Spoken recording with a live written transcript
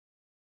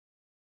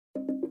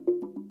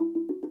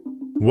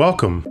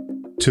Welcome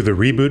to the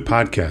Reboot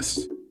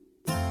Podcast.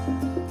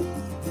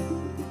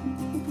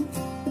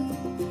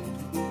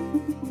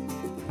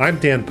 I'm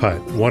Dan Putt,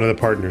 one of the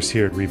partners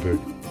here at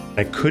Reboot.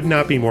 I could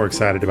not be more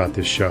excited about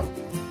this show.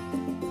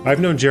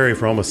 I've known Jerry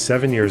for almost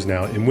 7 years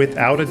now, and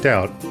without a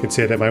doubt, I can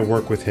say that my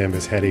work with him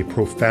has had a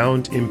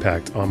profound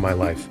impact on my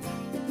life.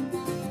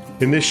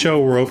 In this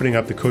show, we're opening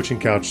up the coaching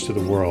couch to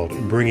the world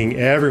and bringing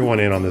everyone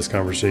in on this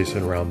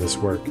conversation around this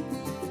work.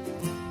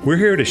 We're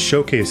here to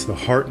showcase the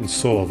heart and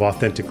soul of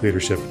authentic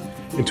leadership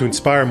and to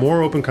inspire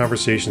more open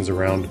conversations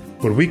around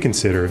what we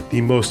consider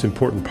the most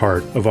important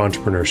part of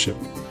entrepreneurship,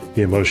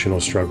 the emotional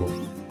struggle,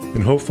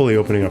 and hopefully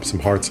opening up some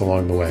hearts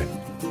along the way.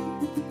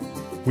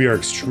 We are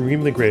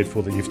extremely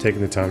grateful that you've taken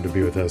the time to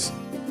be with us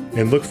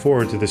and look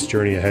forward to this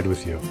journey ahead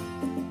with you.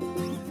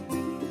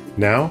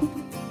 Now,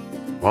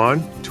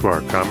 on to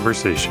our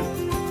conversation.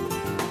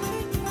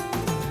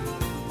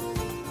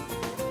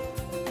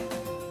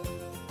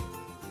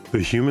 The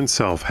human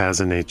self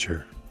has a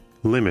nature,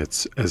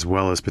 limits as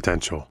well as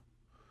potential.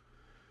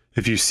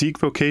 If you seek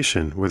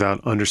vocation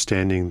without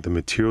understanding the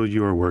material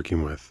you are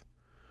working with,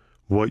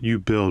 what you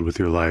build with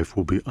your life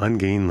will be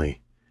ungainly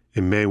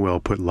and may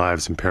well put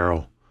lives in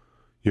peril,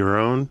 your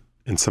own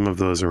and some of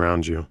those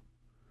around you.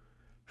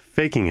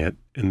 Faking it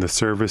in the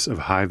service of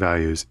high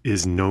values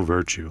is no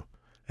virtue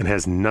and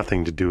has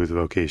nothing to do with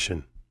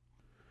vocation.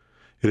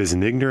 It is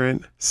an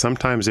ignorant,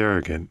 sometimes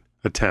arrogant,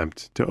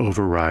 attempt to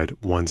override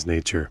one's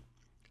nature.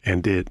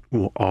 And it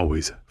will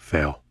always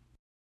fail.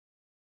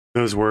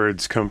 Those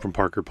words come from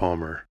Parker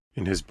Palmer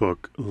in his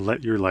book,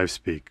 Let Your Life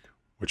Speak,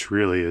 which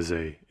really is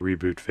a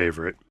Reboot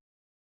favorite.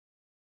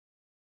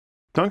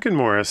 Duncan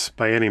Morris,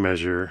 by any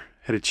measure,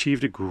 had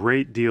achieved a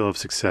great deal of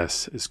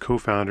success as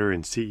co-founder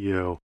and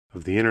CEO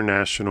of the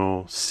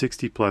international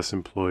 60-plus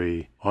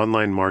employee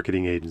online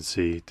marketing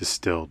agency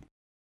Distilled.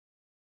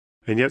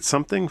 And yet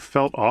something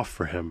felt off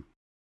for him.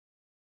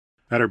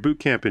 At our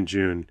bootcamp in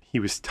June, he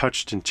was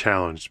touched and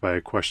challenged by a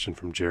question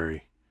from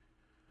Jerry.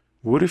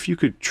 What if you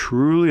could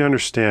truly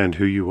understand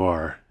who you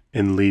are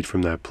and lead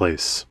from that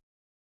place?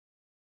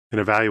 In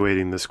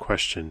evaluating this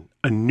question,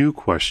 a new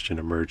question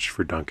emerged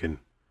for Duncan.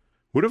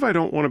 What if I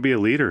don't want to be a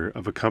leader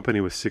of a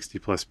company with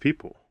 60-plus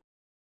people?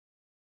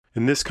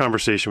 In this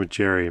conversation with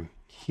Jerry,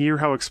 hear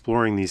how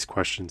exploring these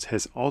questions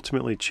has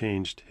ultimately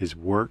changed his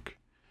work,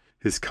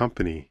 his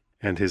company,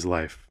 and his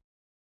life.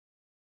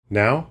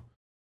 Now,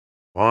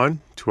 on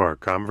to our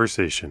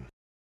conversation.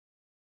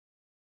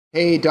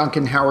 Hey,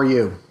 Duncan, how are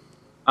you?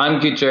 I'm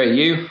good, Jerry.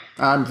 You?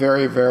 I'm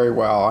very, very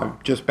well. I'm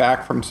just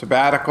back from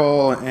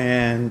sabbatical,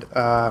 and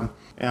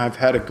I've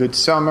had a good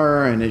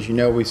summer. And as you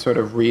know, we sort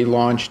of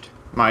relaunched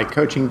my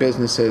coaching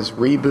business as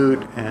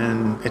Reboot,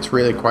 and it's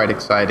really quite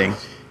exciting.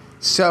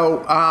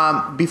 So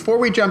before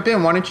we jump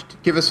in, why don't you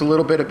give us a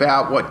little bit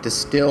about what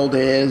Distilled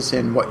is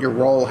and what your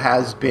role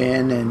has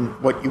been and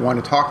what you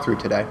want to talk through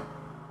today?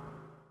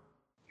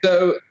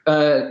 So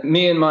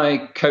me and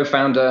my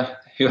co-founder,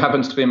 who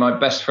happens to be my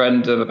best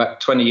friend of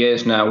about 20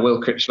 years now,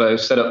 Will Critchlow,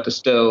 set up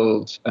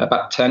Distilled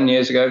about 10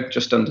 years ago,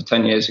 just under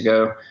 10 years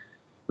ago.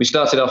 We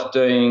started off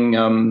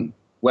doing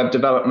web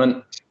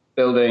development,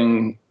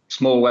 building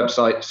small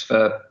websites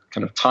for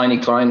kind of tiny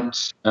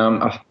clients.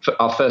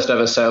 Our first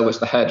ever sale was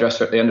the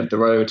hairdresser at the end of the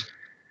road.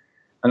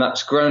 And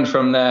that's grown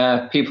from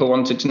there. People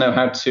wanted to know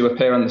how to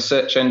appear on the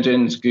search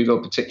engines, Google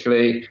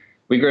particularly.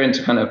 We grew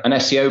into kind of an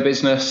SEO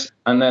business,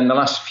 and then the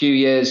last few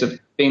years have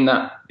been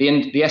that the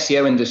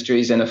SEO industry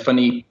is in a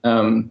funny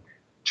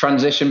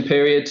transition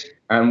period,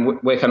 and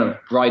we're kind of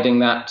riding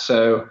that.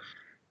 So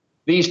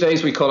these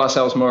days we call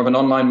ourselves more of an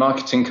online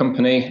marketing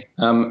company,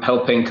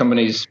 helping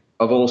companies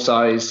of all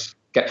size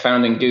get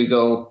found in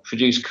Google,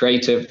 produce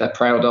creative they're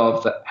proud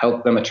of, that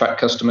help them attract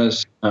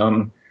customers,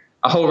 a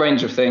whole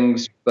range of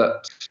things,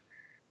 but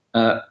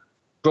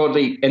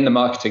broadly in the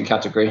marketing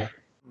category.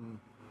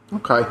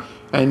 Okay.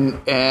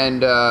 And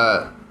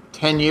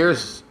 10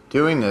 years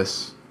doing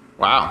this.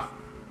 Wow.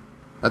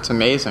 That's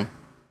amazing.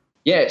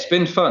 Yeah, it's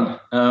been fun.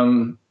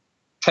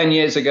 10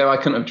 years ago, I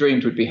couldn't have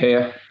dreamed we'd be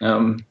here.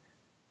 So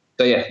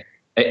yeah,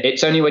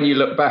 it's only when you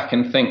look back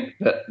and think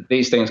that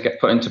these things get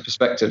put into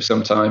perspective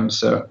sometimes.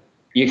 So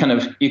you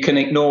can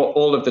ignore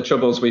all of the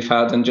troubles we've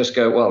had and just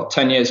go, well,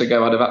 10 years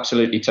ago, I'd have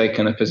absolutely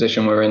taken a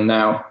position we're in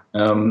now.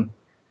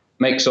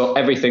 Makes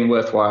everything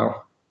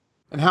worthwhile.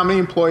 And how many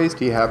employees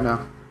do you have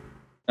now?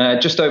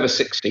 Just over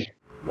 60.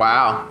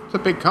 Wow. It's a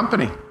big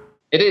company.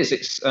 It is.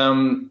 It's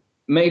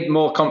made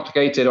more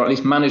complicated, or at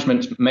least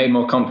management's made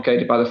more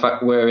complicated by the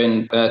fact we're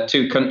in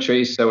 2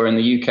 countries. So we're in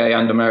the UK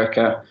and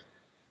America,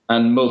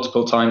 and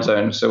multiple time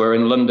zones. So we're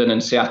in London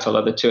and Seattle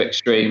are the 2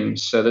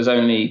 extremes. So there's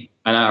only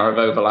an hour of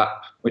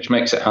overlap, which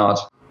makes it hard.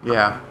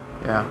 Yeah.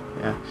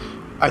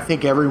 I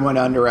think everyone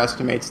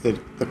underestimates the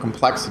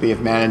complexity of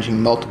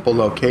managing multiple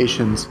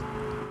locations.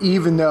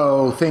 Even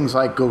though things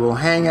like Google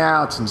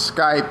Hangouts and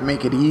Skype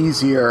make it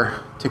easier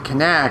to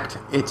connect,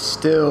 it's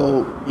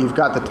still, you've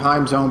got the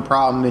time zone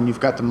problem and you've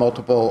got the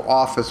multiple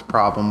office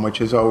problem, which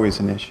is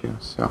always an issue.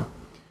 So,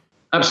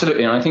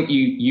 absolutely. And I think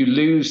you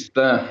lose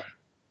the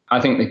I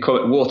think they call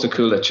it water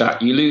cooler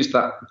chat. You lose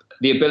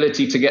the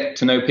ability to get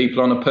to know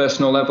people on a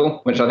personal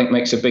level, which I think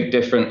makes a big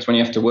difference when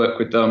you have to work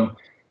with them.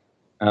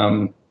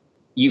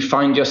 You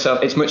find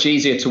yourself, it's much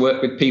easier to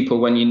work with people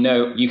when you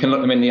know you can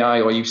look them in the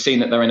eye, or you've seen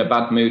that they're in a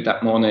bad mood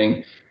that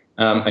morning,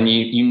 and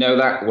you know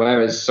that.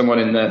 Whereas someone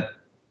in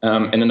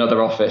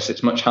another office,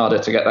 it's much harder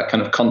to get that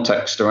kind of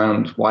context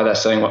around why they're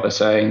saying what they're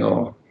saying,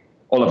 or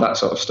all of that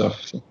sort of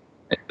stuff. So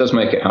it does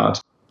make it hard.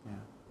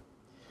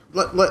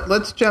 Yeah.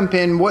 Let's jump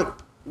in.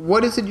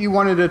 What is it you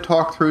wanted to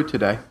talk through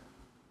today?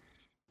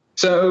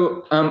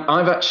 So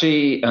I've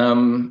actually,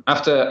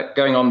 after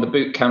going on the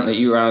boot camp that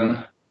you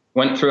ran,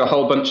 went through a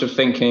whole bunch of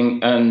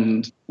thinking,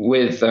 and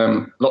with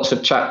lots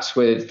of chats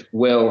with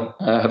Will,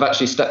 have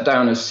actually stepped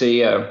down as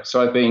CEO.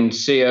 So I've been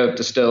CEO of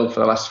Distilled for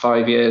the last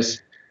 5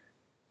 years,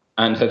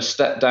 and have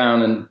stepped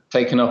down and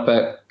taken up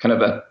a kind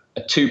of a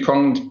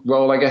two-pronged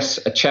role, I guess,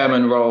 a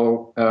chairman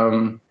role,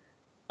 and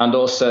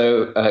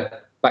also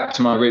back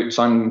to my roots,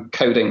 I'm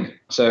coding.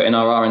 So in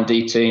our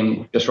R&D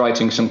team, just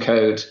writing some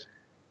code.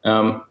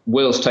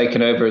 Will's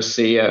taken over as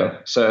CEO.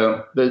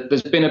 So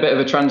there's been a bit of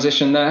a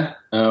transition there.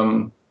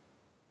 And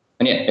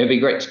yeah, it'd be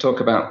great to talk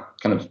about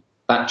kind of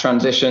that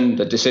transition,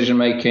 the decision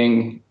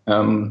making,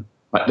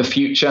 like the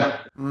future.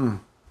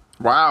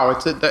 Wow,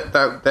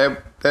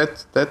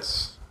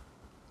 that's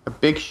a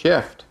big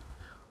shift.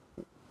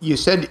 You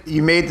said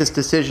you made this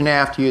decision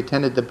after you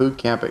attended the boot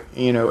camp,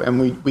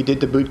 and we did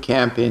the boot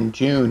camp in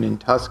June in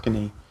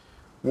Tuscany.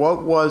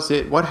 What was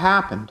it? What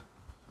happened?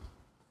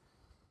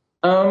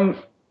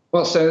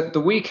 Well, so the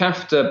week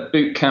after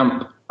boot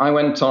camp, I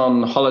went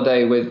on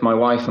holiday with my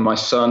wife and my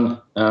son.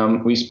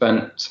 We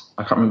spent,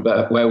 I can't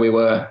remember where we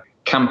were,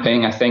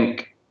 camping, I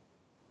think,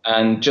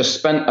 and just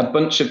spent a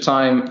bunch of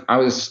time. I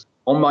was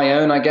on my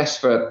own, I guess,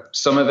 for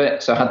some of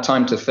it, so I had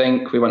time to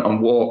think. We went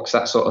on walks,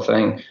 that sort of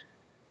thing.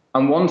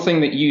 And one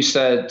thing that you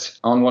said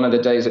on one of the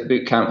days at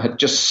boot camp had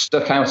just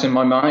stuck out in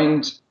my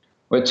mind.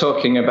 We're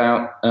talking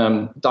about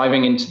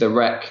diving into the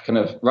wreck, kind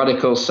of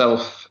radical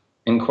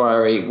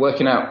self-inquiry,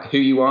 working out who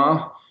you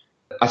are.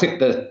 I think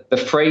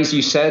the phrase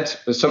you said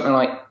was something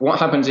like, what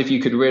happens if you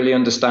could really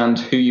understand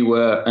who you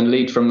were and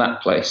lead from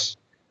that place?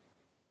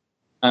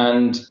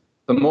 And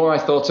the more I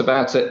thought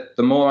about it,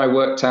 the more I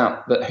worked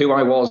out that who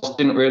I was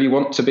didn't really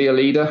want to be a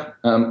leader,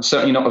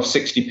 certainly not of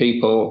 60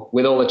 people,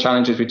 with all the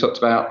challenges we talked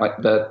about,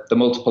 like the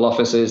multiple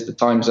offices, the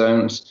time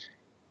zones.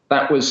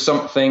 That was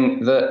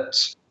something that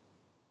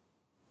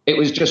it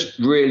was just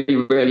really,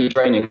 really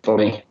draining for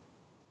me.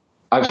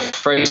 I've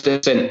phrased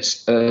it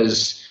since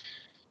as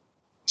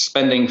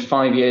spending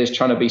 5 years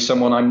trying to be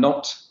someone I'm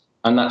not,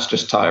 and that's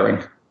just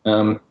tiring.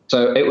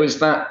 So it was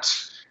that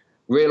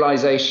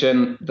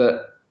realization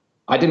that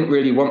I didn't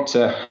really want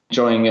to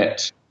enjoying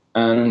it,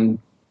 and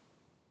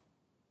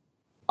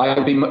I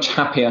would be much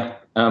happier.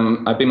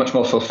 I'd be much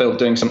more fulfilled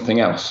doing something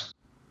else.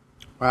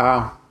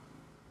 Wow.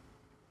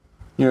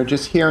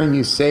 Just hearing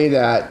you say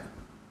that,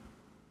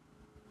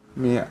 I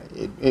mean,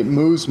 it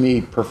moves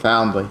me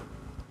profoundly.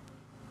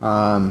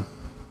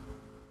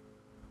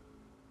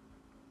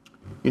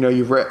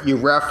 You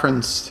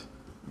referenced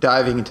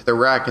diving into the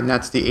wreck, and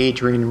that's the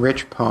Adrienne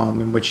Rich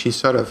poem in which she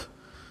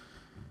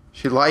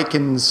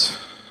likens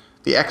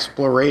the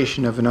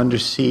exploration of an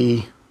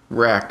undersea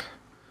wreck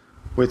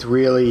with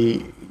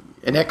really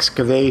an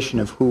excavation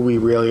of who we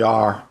really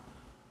are.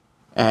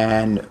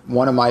 And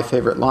one of my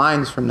favorite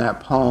lines from that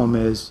poem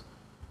is,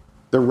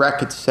 the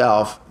wreck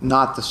itself,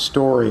 not the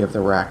story of the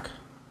wreck,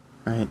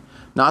 right?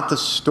 Not the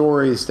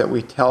stories that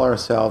we tell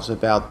ourselves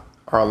about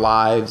our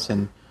lives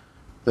and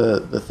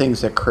the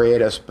things that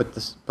create us,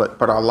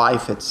 but our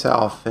life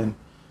itself. And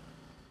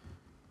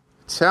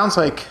it sounds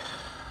like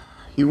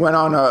you went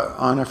on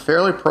a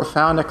fairly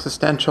profound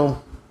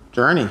existential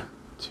journey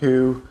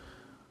to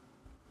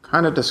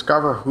kind of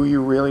discover who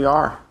you really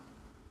are.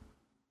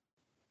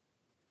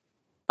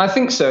 I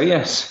think so,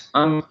 yes.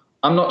 I'm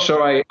not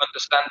sure I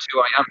understand who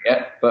I am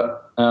yet,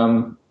 but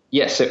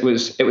yes, it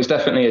was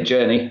definitely a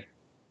journey.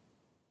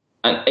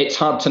 And it's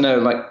hard to know,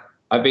 like,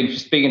 I've been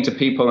speaking to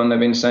people and they've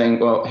been saying,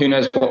 well, who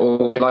knows what it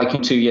will be like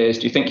in 2 years?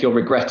 Do you think you'll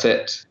regret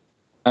it?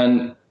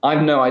 And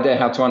I've no idea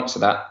how to answer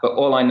that. But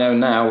all I know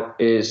now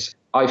is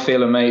I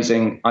feel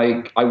amazing.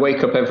 I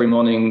wake up every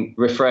morning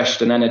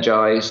refreshed and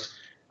energized.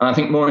 And I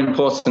think more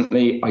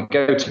importantly, I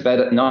go to bed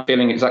at night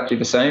feeling exactly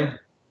the same.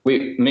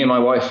 Me and my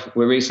wife,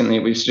 we've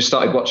just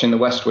started watching The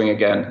West Wing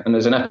again. And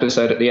there's an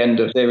episode at the end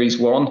of series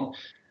 1.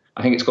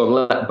 I think it's called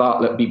Let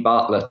Bartlett Be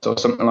Bartlett or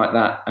something like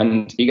that.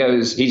 And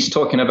he's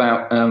talking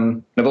about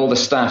of all the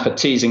staff are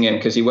teasing him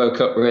because he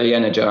woke up really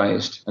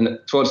energized. And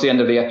towards the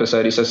end of the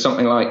episode, he says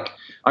something like,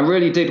 I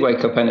really did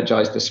wake up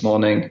energized this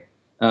morning.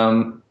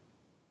 And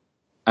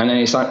then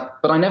he's like,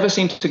 but I never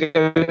seemed to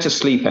go to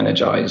sleep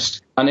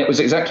energized. And it was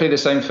exactly the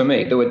same for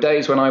me. There were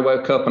days when I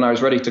woke up and I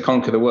was ready to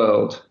conquer the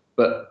world.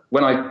 But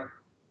when I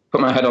put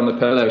my head on the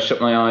pillow,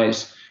 shut my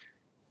eyes,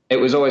 it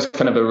was always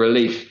kind of a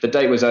relief. The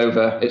day was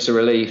over, it's a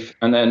relief.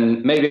 And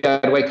then maybe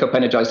I'd wake up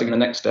energized again the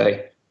next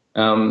day.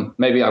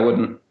 Maybe I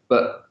wouldn't.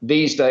 But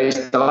these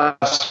days, the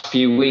last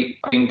few weeks,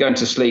 I've been going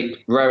to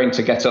sleep, raring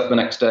to get up the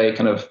next day,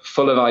 kind of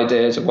full of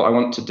ideas of what I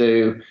want to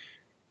do.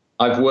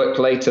 I've worked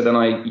later than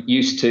I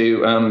used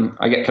to.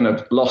 I get kind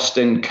of lost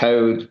in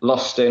code,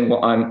 lost in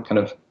what I'm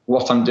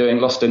doing,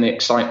 lost in the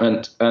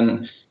excitement.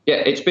 And yeah,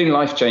 it's been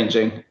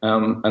life-changing,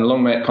 and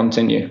long may it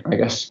continue, I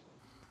guess.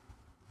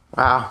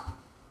 Wow.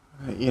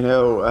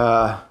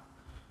 There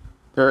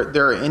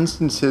are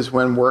instances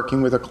when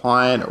working with a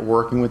client or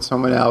working with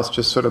someone else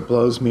just sort of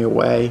blows me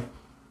away,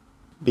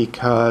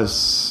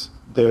 because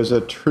there's a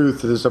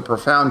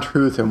profound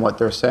truth in what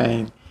they're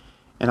saying.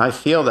 And I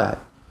feel that.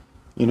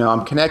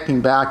 I'm connecting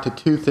back to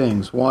two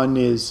things. One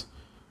is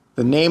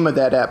the name of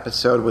that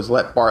episode was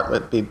Let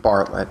Bartlett Be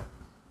Bartlett.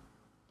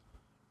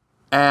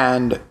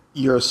 And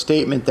your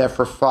statement that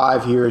for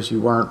 5 years you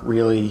weren't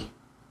really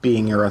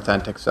being your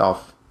authentic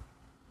self.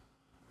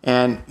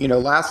 And,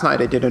 last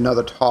night I did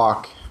another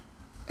talk,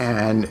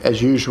 and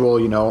as usual,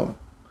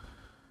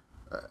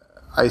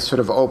 I sort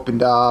of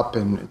opened up,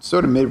 and it's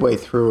sort of midway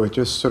through, it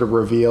just sort of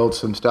revealed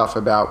some stuff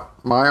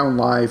about my own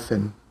life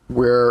and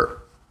where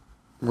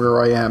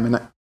I am.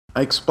 And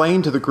I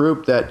explained to the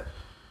group that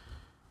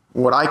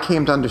what I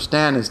came to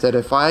understand is that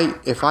if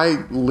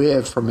I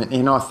live from an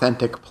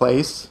inauthentic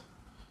place,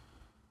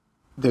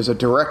 there's a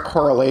direct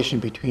correlation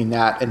between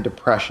that and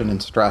depression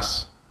and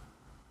stress.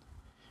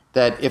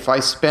 That if I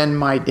spend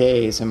my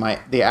days and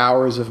the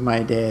hours of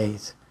my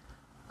days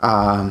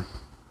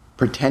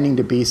pretending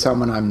to be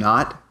someone I'm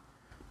not,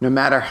 no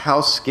matter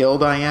how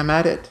skilled I am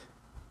at it,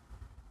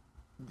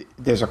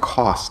 there's a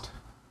cost.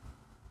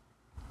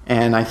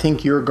 And I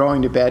think you're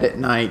going to bed at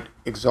night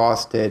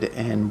exhausted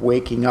and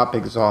waking up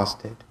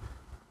exhausted,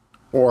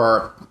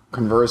 or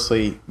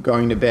conversely,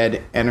 going to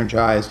bed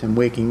energized and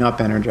waking up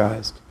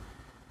energized,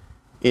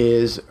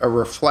 is a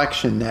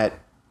reflection that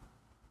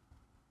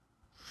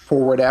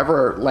for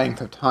whatever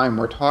length of time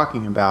we're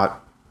talking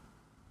about,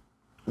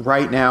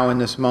 right now in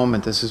this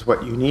moment, this is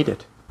what you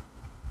needed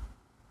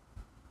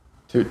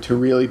to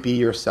really be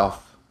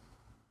yourself.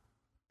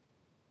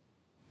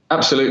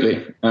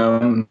 Absolutely. I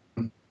don't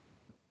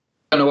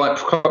know why it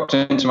cropped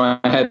into my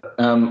head.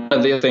 One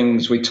of the other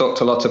things we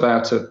talked a lot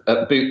about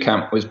at boot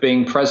camp was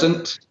being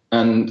present.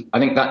 And I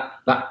think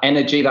that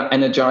energy, that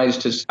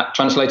energized, has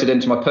translated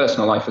into my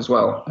personal life as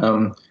well.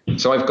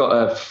 So I've got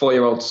a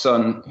 4-year-old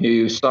son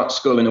who starts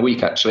school in a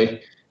week,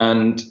 actually.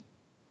 And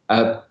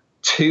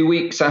 2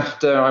 weeks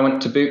after I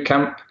went to boot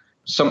camp,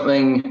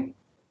 something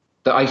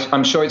that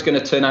I'm sure is going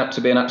to turn out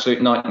to be an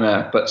absolute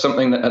nightmare, but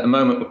something that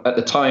at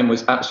the time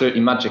was absolutely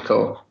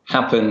magical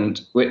happened,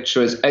 which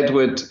was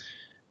Edward,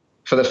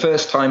 for the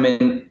first time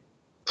in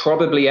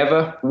probably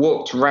ever,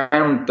 walked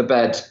round the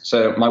bed.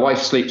 So my wife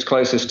sleeps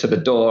closest to the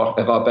door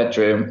of our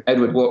bedroom.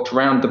 Edward walked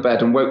round the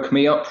bed and woke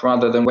me up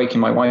rather than waking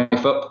my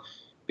wife up,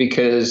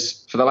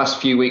 because for the last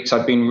few weeks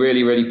I'd been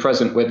really, really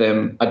present with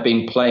him. I'd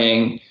been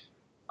playing.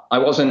 I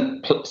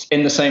wasn't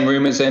in the same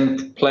room as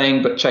him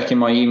playing, but checking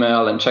my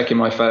email and checking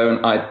my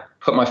phone. I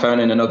put my phone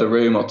in another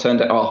room or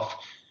turned it off.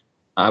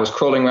 I was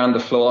crawling around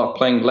the floor,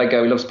 playing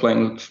Lego. He loves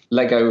playing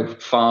Lego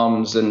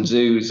farms and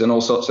zoos and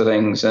all sorts of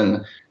things.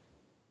 And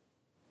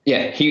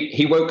yeah,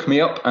 he woke me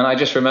up, and I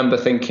just remember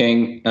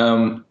thinking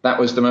that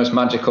was the most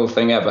magical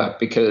thing ever,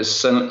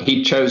 because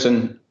he'd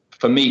chosen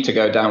for me to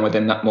go down with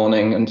him that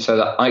morning, and so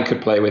that I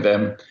could play with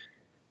him.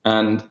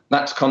 And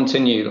that's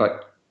continued. Like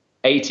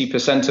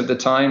 80% of the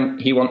time,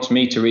 he wants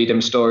me to read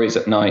him stories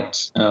at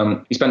night.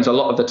 He spends a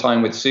lot of the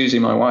time with Susie,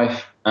 my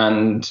wife,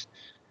 and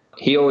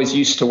he always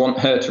used to want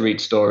her to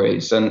read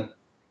stories. And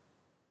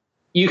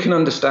you can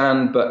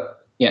understand,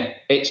 but yeah,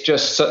 it's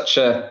just such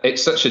a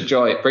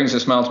joy. It brings a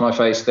smile to my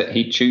face that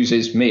he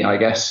chooses me, I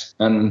guess.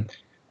 And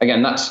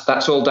again,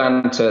 that's all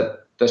down to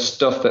the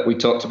stuff that we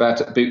talked about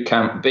at boot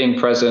camp, being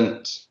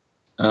present,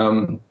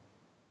 and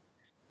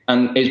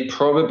is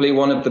probably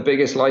one of the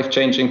biggest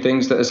life-changing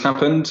things that has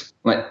happened.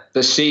 Like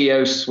the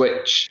CEO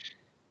switch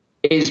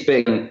is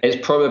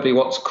probably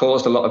what's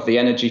caused a lot of the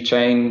energy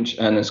change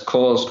and has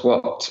caused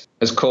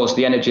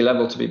the energy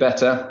level to be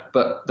better.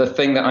 But the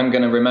thing that I'm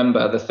going to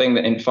remember, the thing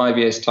that in 5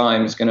 years'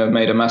 time is going to have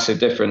made a massive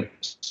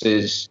difference,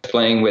 is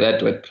playing with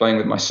Edward, playing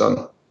with my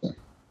son.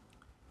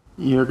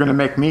 You're going to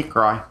make me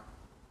cry.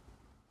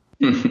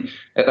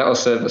 That'll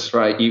serve us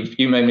right.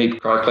 You made me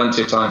cry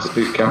plenty of times at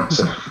boot camp.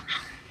 So.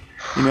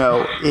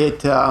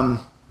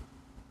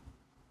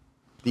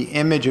 The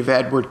image of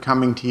Edward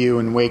coming to you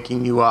and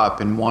waking you up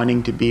and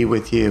wanting to be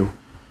with you.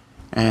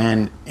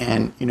 And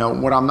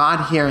what I'm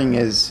not hearing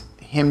is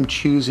him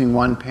choosing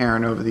one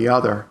parent over the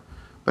other,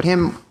 but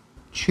him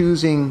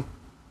choosing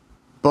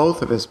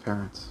both of his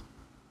parents.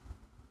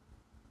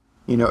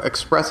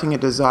 Expressing a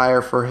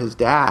desire for his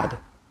dad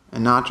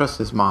and not just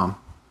his mom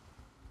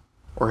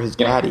or his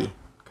daddy,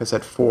 because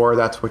at 4,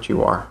 that's what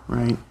you are,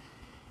 right?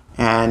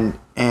 And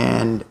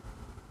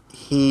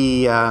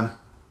he...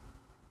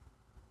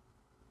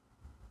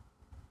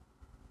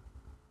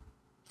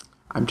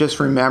 I'm just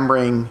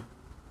remembering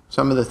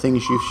some of the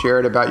things you've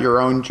shared about your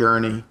own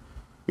journey,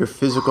 your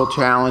physical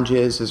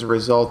challenges as a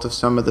result of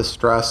some of the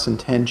stress and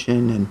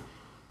tension, and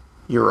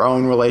your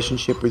own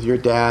relationship with your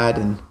dad.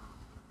 And,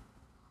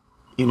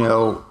 you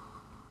know,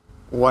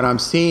 what I'm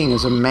seeing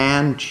is a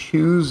man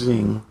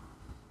choosing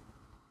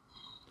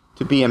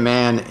to be a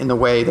man in the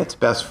way that's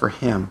best for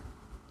him.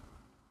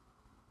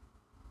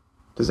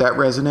 Does that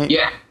resonate?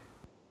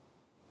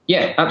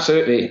 Yeah,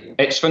 absolutely.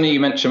 It's funny you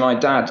mention my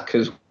dad,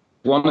 because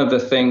one of the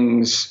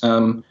things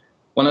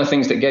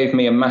that gave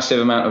me a massive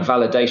amount of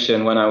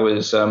validation when I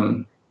was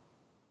kind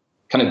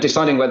of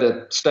deciding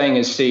whether staying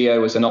as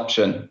CEO was an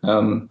option,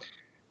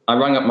 I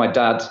rang up my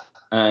dad,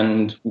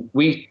 and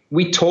we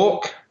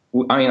talk.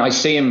 I mean, I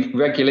see him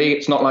regularly.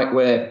 It's not like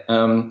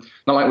not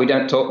like we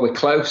don't talk. We're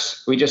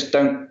close. We just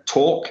don't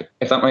talk,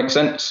 if that makes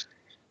sense.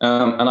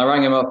 And I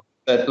rang him up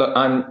and said, "Look,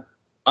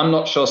 I'm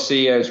not sure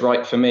CEO is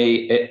right for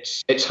me.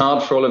 It's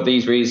hard for all of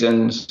these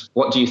reasons.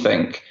 What do you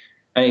think?"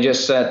 And he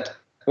just said,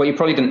 "Well, you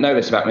probably didn't know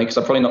this about me because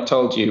I've probably not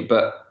told you,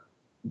 but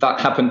that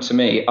happened to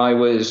me. I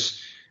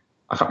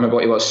can't remember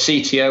what it was,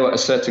 CTO at a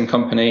certain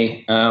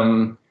company,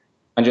 and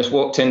just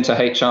walked into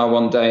HR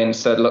one day and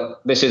said,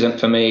 'Look, this isn't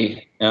for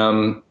me.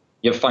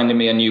 You're finding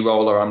me a new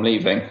role or I'm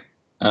leaving.'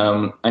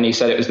 And he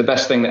said it was the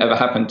best thing that ever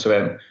happened to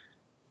him."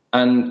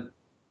 And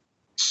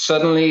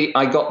suddenly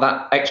I got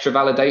that extra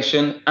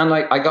validation, and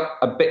I got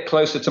a bit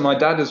closer to my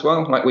dad as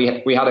well. Like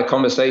we had a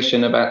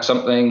conversation about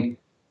something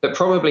that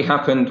probably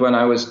happened when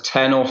I was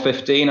 10 or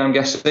 15, I'm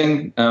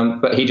guessing,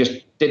 but he just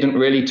didn't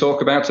really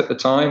talk about it at the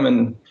time.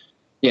 And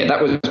yeah,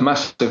 that was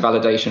massive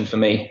validation for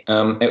me.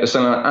 It was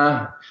something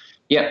like,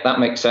 yeah, that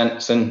makes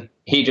sense. And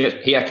he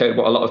echoed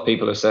what a lot of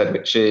people have said,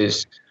 which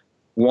is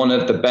one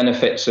of the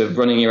benefits of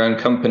running your own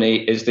company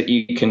is that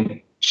you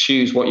can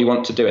choose what you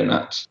want to do in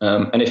that.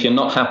 And if you're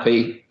not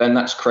happy, then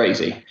that's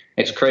crazy.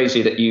 It's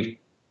crazy that you've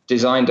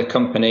designed a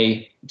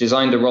company,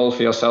 designed a role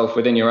for yourself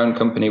within your own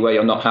company where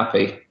you're not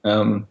happy.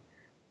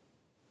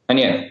 And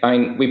yeah, I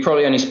mean, we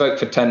probably only spoke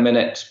for 10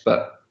 minutes,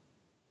 but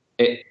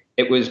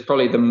it was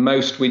probably the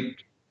most we'd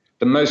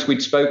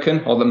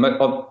spoken,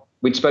 or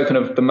we'd spoken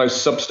of the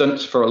most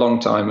substance for a long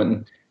time.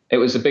 And it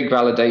was a big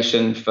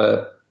validation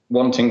for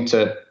wanting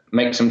to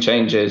make some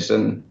changes.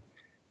 And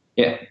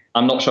yeah,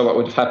 I'm not sure what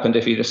would have happened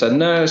if you just said,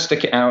 "No,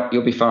 stick it out,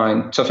 you'll be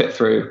fine, tough it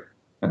through."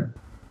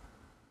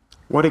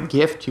 What a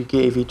gift you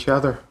gave each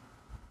other.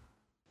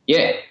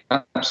 Yeah,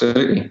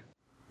 absolutely.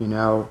 You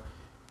know,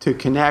 to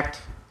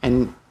connect,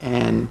 and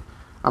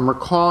I'm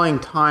recalling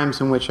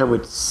times in which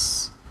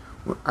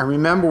I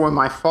remember when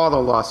my father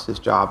lost his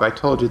job. I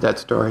told you that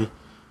story.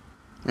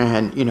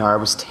 And, you know, I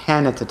was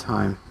 10 at the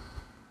time.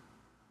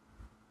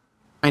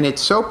 And it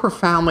so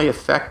profoundly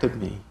affected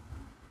me.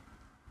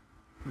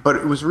 But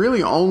it was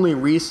really only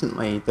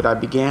recently that I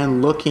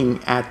began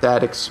looking at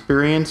that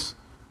experience,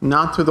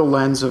 not through the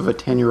lens of a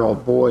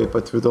 10-year-old boy,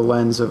 but through the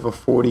lens of a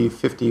 40,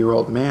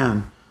 50-year-old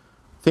man,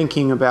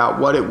 thinking about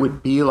what it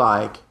would be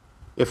like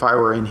if I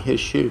were in his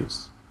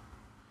shoes.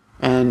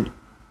 And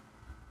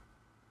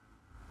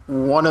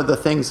one of the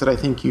things that I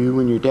think you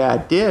and your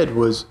dad did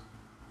was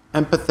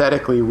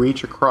empathetically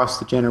reach across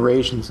the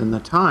generations and the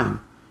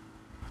time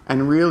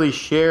and really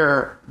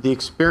share the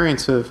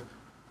experience of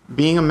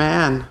being a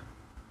man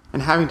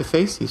and having to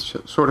face these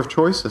sort of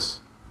choices.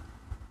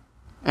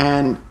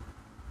 And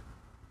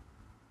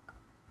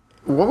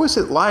what was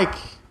it like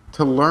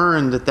to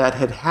learn that that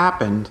had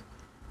happened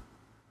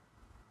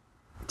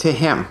to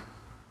him?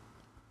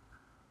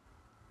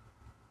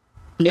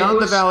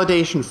 Beyond the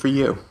validation for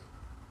you.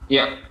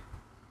 Yeah.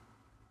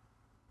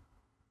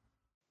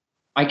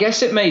 I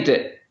guess it made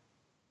it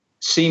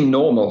seem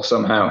normal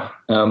somehow.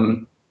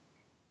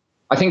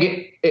 I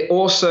think it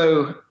was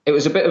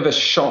a bit of a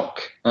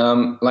shock.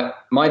 Like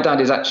my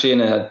dad is actually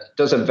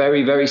does a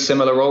very, very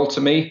similar role to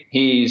me.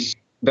 He's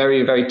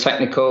very, very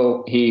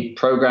technical. He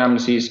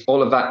programs, he's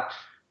all of that.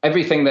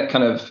 Everything that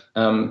kind of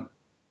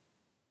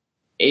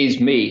is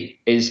me,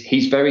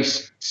 he's very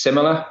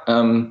similar.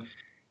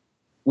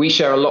 We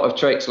share a lot of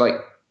traits. Like,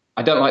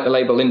 I don't like the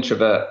label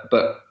introvert,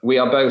 but we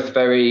are both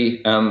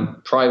very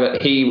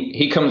private.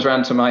 He comes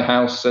around to my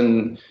house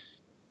and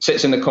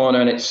sits in the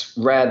corner, and it's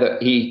rare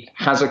that he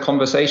has a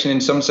conversation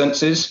in some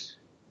senses.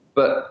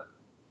 But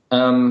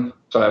sorry,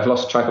 I've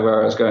lost track of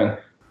where I was going.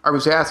 I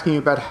was asking you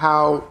about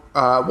how,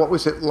 what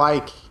was it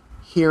like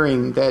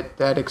hearing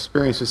that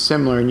experience was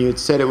similar, and you had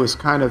said it was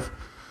kind of,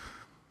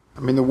 I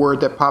mean, the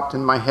word that popped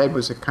in my head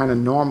was it kind of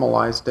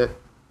normalized it.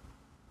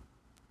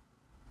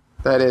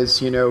 That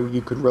is, you know,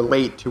 you could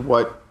relate to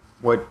what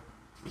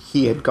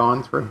he had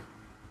gone through.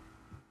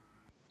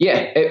 Yeah,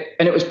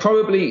 and it was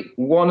probably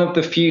one of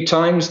the few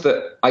times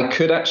that I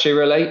could actually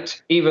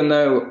relate, even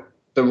though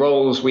the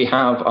roles we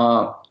have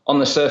are on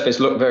the surface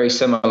look very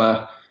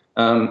similar.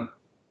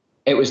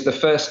 It was the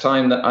first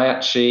time that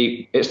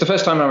it's the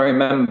first time I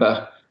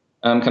remember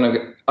kind of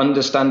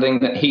understanding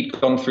that he'd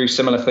gone through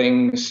similar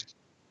things.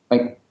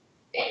 Like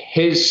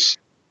his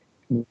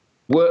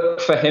work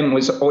for him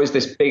was always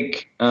this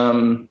big,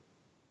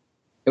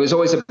 it was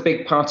always a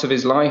big part of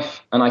his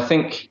life. And I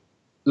think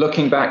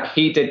looking back,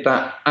 he did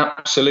that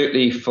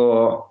absolutely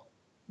for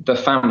the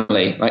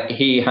family. Like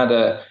he had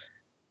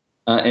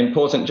an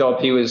important job.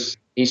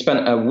 He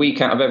spent a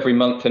week out of every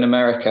month in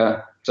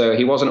America So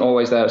he wasn't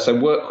always there. So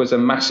work was a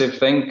massive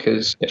thing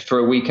because for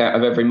a week out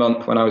of every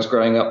month when I was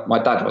growing up, my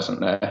dad wasn't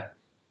there.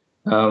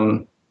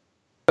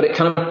 But it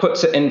kind of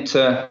puts it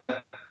into,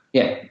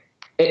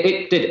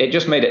 it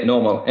just made it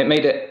normal. It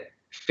made it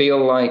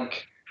feel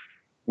like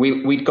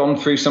we'd gone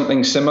through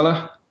something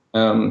similar.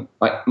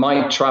 Like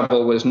my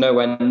travel was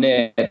nowhere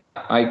near.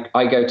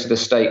 I go to the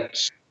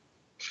States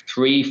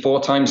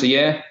 3-4 times a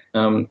year.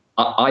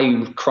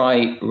 I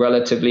cry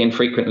relatively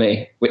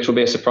infrequently, which will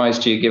be a surprise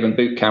to you given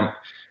boot camp.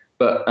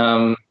 But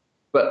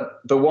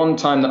the one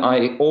time that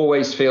I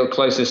always feel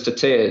closest to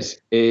tears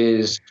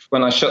is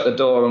when I shut the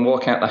door and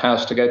walk out the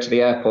house to go to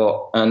the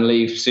airport and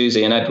leave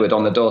Susie and Edward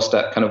on the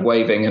doorstep, kind of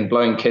waving and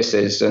blowing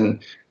kisses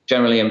and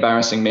generally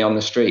embarrassing me on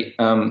the street.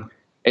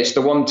 It's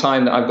the one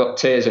time that I've got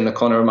tears in the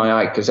corner of my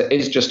eye because it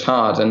is just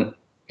hard. And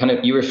kind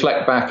of you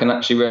reflect back and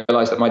actually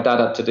realize that my dad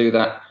had to do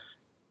that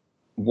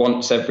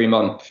once every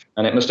month.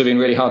 And it must have been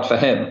really hard for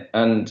him.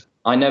 And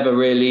I never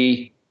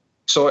really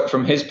saw it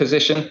from his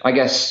position. I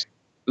guess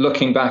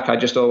looking back, I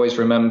just always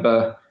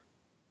remember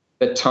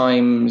the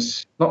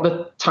times, not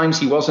the times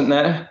he wasn't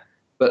there,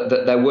 but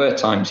that there were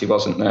times he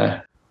wasn't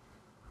there.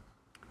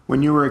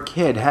 When you were a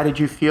kid, how did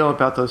you feel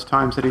about those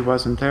times that he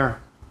wasn't there?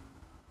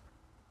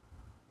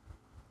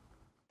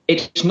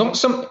 It's not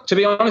to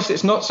be honest,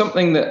 it's not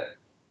something that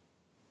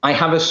I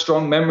have a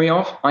strong memory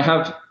of. I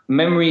have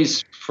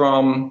memories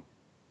from,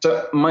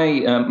 so my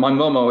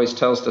mum always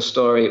tells the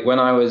story when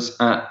I was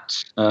at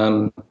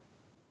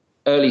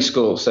early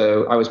school.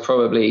 So I was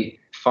probably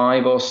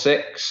 5 or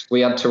 6. We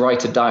had to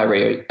write a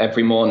diary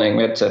every morning.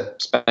 We had to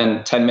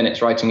spend 10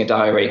 minutes writing a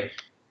diary.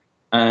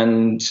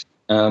 And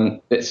I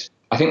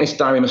think this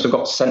diary must have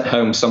got sent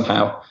home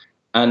somehow.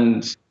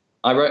 And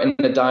I wrote in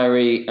the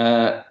diary,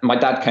 my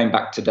dad came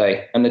back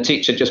today, and the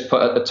teacher just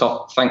put at the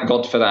top, thank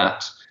God for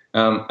that.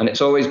 And it's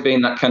always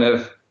been that kind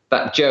of,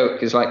 that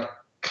joke is like,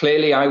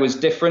 clearly I was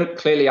different.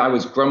 Clearly I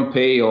was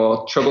grumpy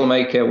or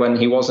troublemaker when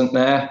he wasn't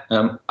there.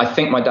 I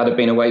think my dad had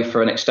been away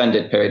for an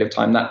extended period of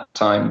time that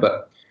time,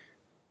 but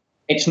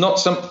it's not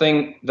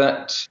something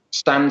that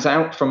stands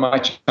out from my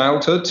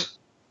childhood,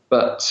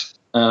 but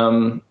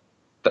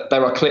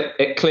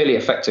it clearly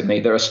affected me.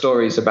 There are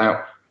stories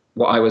about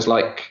what I was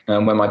like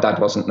when my dad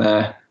wasn't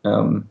there.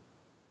 I'm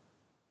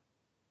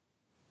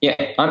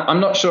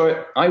not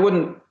sure. I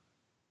wouldn't,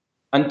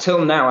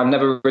 until now, I've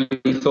never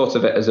really thought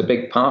of it as a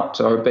big part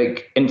or a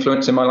big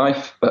influence in my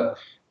life, but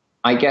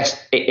I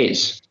guess it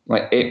is.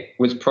 Like, it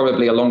was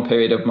probably a long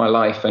period of my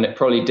life, and it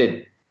probably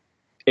did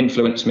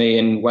influence me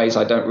in ways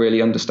I don't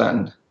really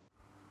understand.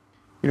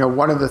 You know,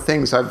 one of the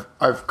things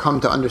I've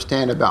come to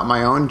understand about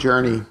my own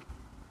journey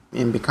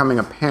in becoming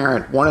a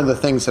parent, one of the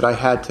things that I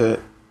had to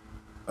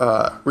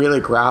really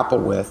grapple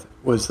with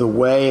was the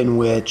way in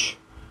which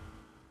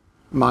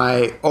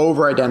my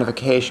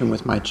over-identification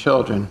with my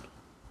children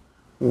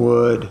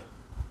would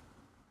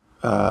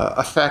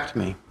affect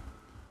me.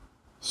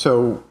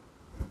 So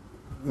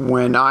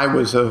when I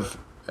was a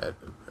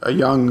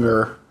young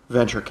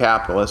venture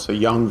capitalist,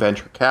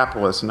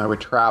 and I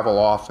would travel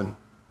often,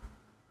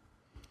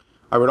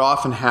 I would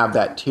often have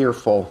that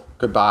tearful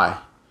goodbye,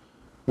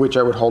 which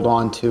I would hold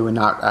on to and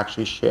not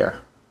actually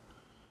share.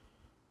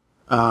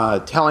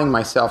 Telling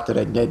myself that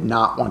I did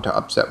not want to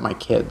upset my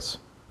kids.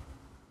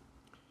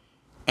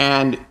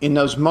 And in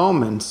those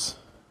moments,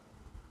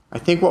 I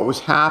think what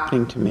was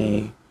happening to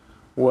me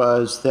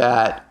was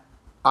that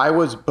I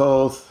was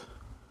both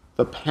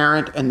the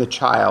parent and the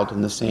child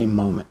in the same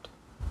moment.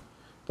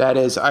 That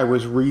is, I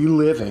was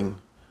reliving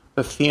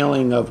the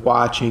feeling of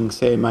watching,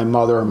 say, my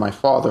mother or my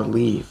father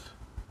leave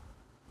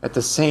at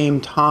the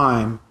same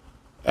time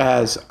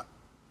as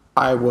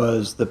I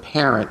was the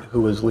parent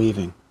who was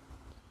leaving.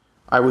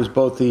 I was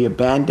both the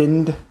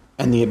abandoned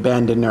and the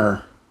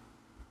abandoner.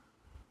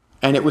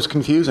 And it was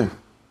confusing.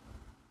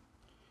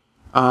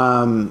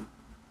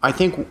 I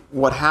think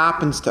what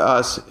happens to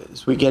us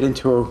is we get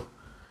into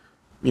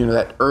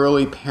that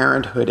early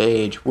parenthood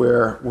age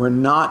where we're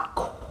not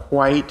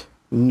quite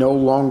no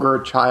longer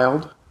a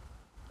child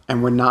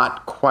and we're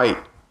not quite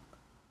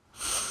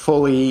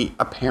fully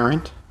a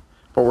parent,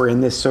 but we're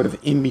in this sort of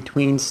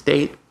in-between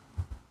state.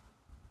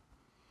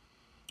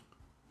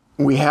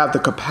 We have the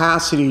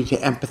capacity to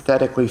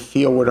empathetically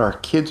feel what our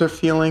kids are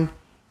feeling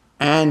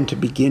and to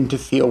begin to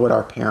feel what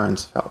our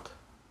parents felt.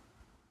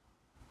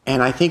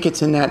 And I think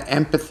it's in that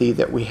empathy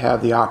that we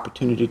have the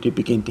opportunity to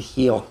begin to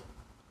heal.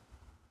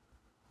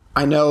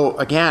 I know,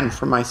 again,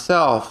 for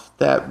myself,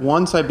 that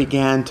once I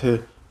began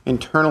to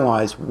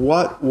internalize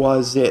what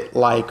was it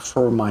like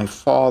for my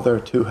father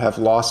to have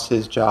lost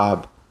his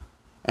job,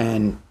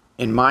 and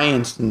in my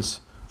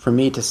instance, for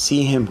me to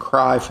see him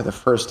cry for the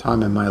first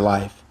time in my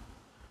life,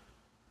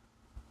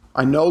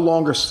 I no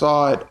longer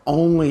saw it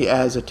only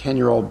as a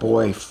 10-year-old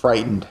boy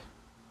frightened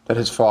that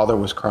his father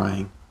was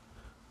crying,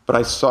 but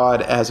I saw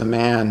it as a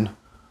man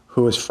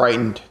who was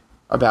frightened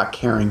about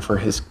caring for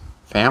his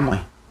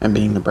family and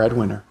being the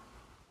breadwinner.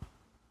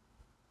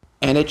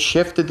 And it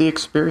shifted the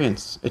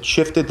experience. It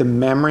shifted the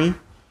memory,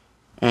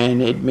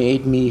 and it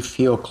made me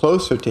feel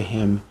closer to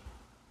him.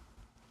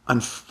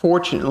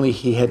 Unfortunately,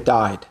 he had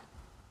died.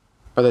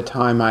 by the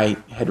time I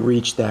had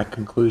reached that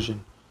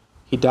conclusion.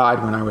 He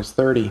died when I was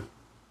 30.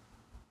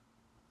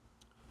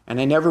 And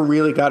I never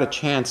really got a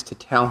chance to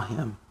tell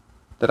him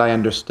that I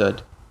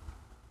understood.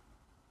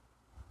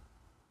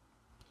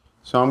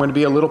 So I'm going to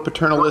be a little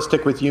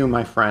paternalistic with you,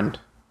 my friend.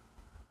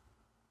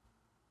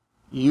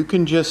 You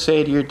can just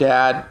say to your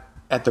dad,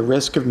 at the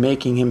risk of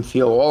making him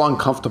feel all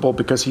uncomfortable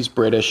because he's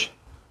British,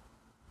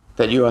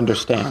 that you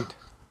understand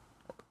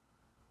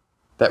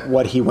that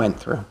what he went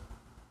through.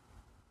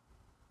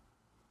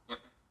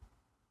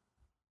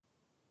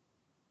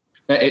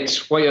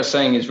 It's what you're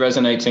saying is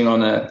resonating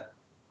on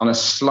a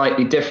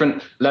slightly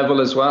different level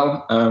as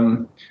well.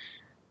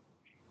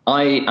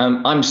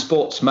 I'm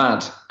sports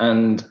mad,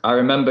 and I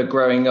remember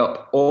growing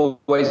up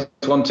always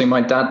wanting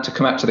my dad to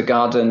come out to the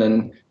garden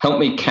and help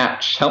me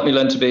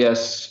learn to be I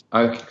was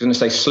going to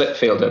say slip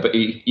fielder, but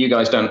you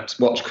guys don't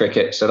watch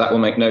cricket, so that will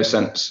make no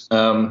sense.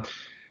 Like,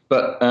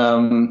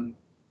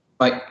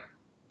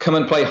 come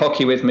and play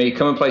hockey with me,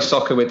 come and play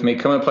soccer with me,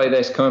 come and play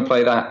this, come and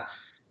play that.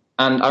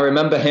 And I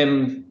remember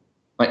him,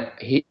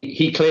 like,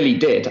 he clearly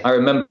did. I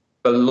remember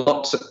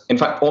in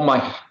fact,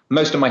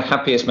 most of my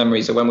happiest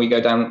memories are when we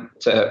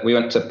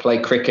went to play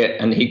cricket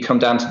and he'd come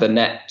down to the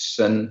nets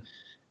and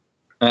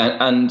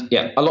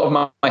yeah, a lot of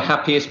my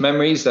happiest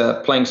memories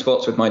are playing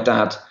sports with my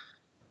dad.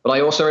 But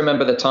I also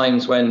remember the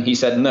times when he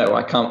said, no,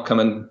 I can't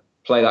come and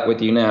play that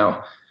with you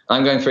now.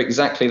 I'm going through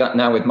exactly that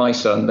now with my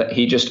son, that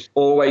he just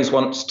always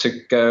wants to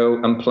go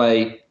and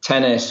play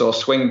tennis or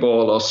swing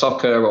ball or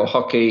soccer or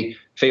hockey,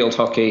 field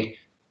hockey.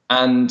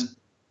 And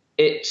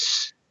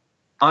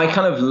I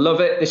kind of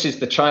love it. This is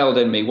the child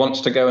in me,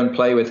 wants to go and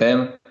play with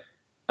him.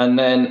 And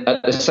then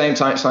at the same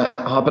time, it's like,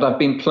 but I've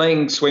been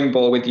playing swing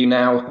ball with you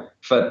now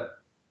for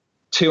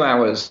 2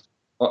 hours.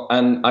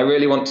 And I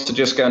really want to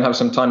just go and have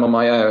some time on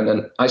my own.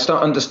 And I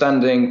start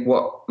understanding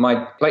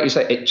like you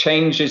say, it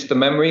changes the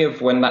memory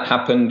of when that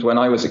happened when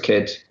I was a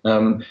kid.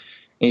 And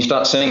you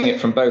start seeing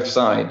it from both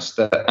sides,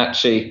 that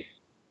actually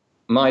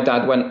my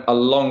dad went a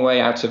long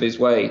way out of his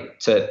way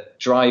to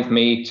drive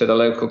me to the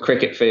local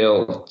cricket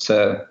field,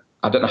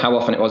 I don't know how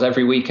often it was,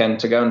 every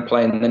weekend, to go and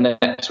play in the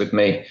nets with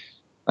me.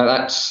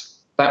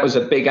 That was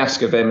a big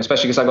ask of him,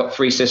 especially because I've got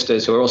 3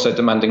 sisters who are also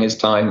demanding his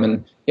time.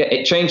 And yeah,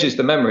 it changes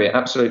the memory. It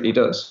absolutely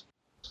does.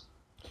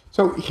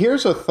 So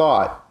here's a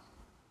thought.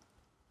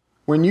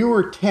 When you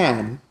were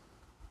 10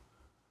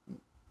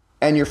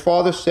 and your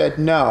father said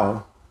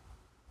no,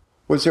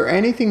 was there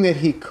anything that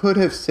he could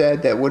have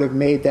said that would have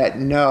made that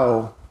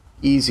no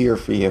easier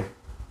for you?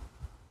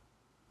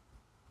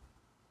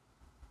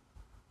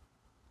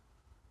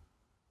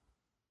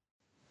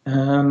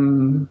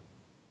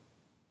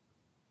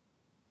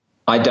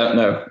 I don't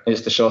know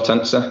is the short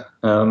answer.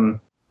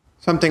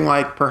 Something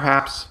like,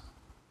 perhaps,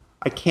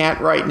 I can't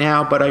right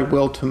now, but I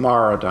will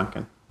tomorrow,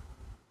 Duncan.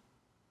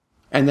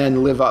 And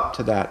then live up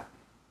to that.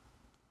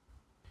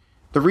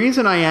 The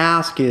reason I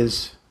ask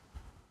is,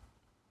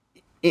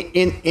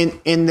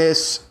 in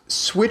this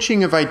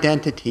switching of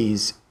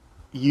identities,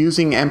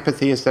 using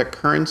empathy as that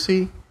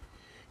currency,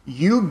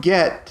 you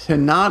get to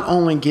not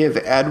only give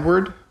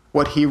Edward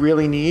what he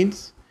really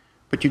needs,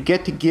 but you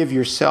get to give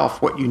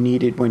yourself what you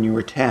needed when you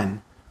were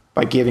 10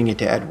 by giving it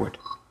to Edward.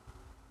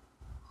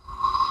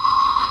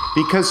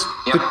 Because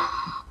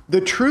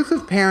the truth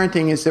of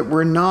parenting is that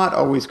we're not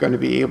always going to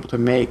be able to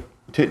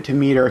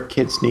meet our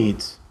kids'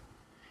 needs.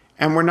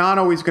 And we're not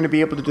always going to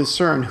be able to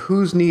discern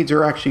whose needs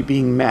are actually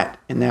being met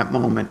in that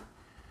moment.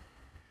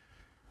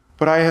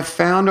 But I have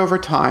found over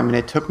time, and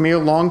it took me a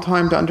long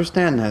time to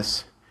understand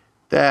this,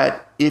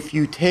 that if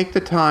you take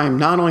the time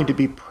not only to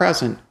be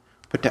present,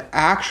 but to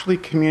actually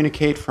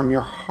communicate from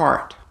your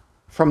heart,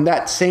 from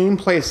that same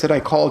place that I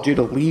called you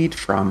to lead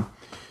from,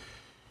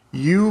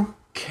 you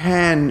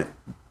can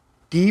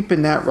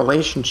deepen that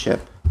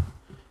relationship.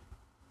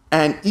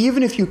 And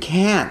even if you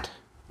can't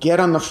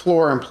get on the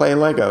floor and play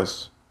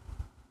Legos,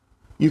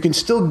 you can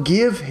still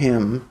give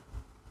him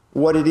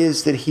what it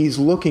is that he's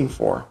looking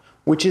for,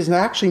 which is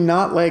actually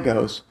not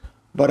Legos,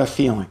 but a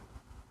feeling.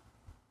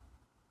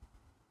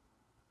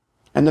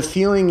 And the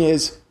feeling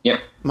is,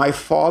 my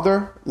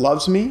father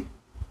loves me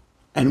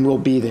and will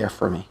be there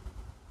for me.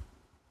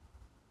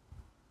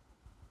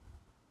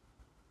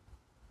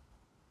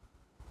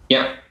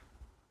 Yeah.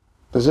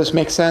 Does this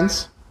make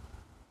sense?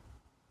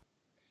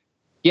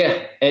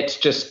 Yeah, it's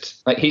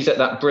just like he's at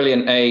that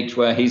brilliant age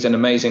where he's an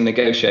amazing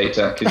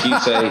negotiator, because you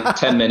say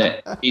 10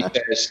 minutes, he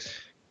says,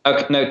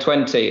 okay, no,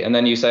 20. And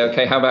then you say,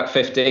 okay, how about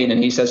 15?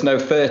 And he says, no,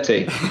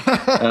 30.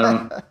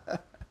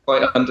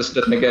 Quite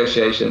understood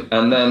negotiation.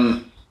 And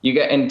then you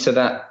get into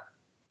that,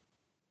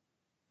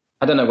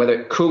 I don't know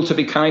whether cruel to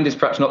be kind is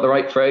perhaps not the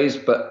right phrase,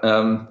 but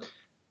I'm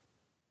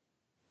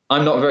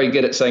not very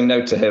good at saying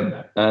no to him.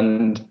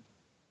 And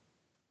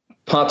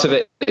part of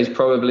it is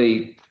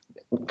probably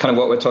kind of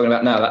what we're talking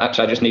about now, that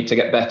actually I just need to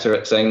get better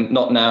at saying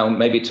not now,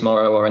 maybe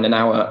tomorrow or in an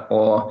hour,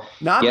 or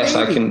not yes,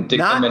 maybe. I can do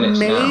not 10 minutes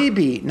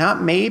maybe, now.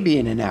 Not maybe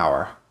in an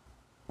hour,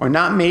 or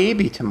not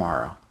maybe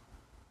tomorrow.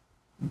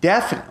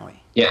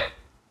 Definitely. Yeah,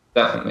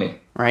 definitely.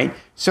 Right?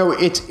 So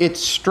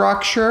it's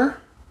structure,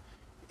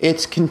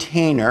 its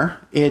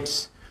container.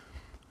 It's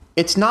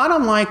not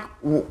unlike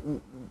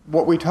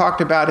what we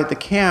talked about at the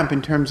camp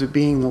in terms of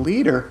being the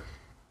leader.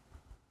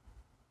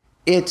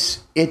 It's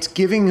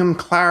giving him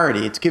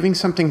clarity. It's giving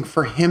something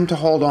for him to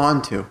hold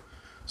on to.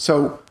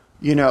 So,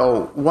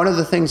 one of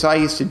the things I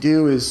used to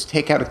do is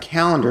take out a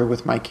calendar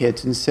with my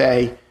kids and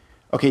say,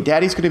 okay,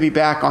 Daddy's going to be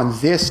back on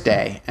this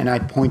day, and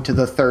I'd point to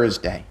the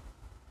Thursday,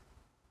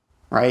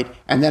 right?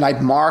 And then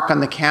I'd mark on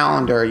the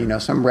calendar,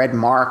 some red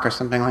mark or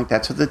something like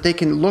that, so that they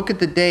can look at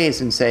the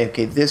days and say,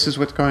 okay, this is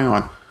what's going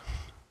on.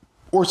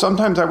 Or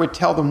sometimes I would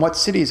tell them what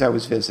cities I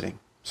was visiting.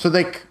 So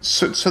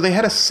they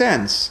had a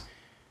sense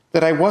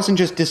that I wasn't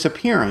just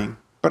disappearing,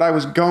 but I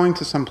was going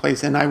to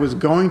someplace and I was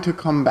going to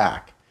come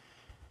back.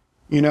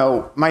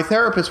 My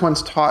therapist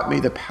once taught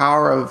me the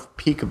power of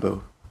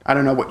peekaboo. I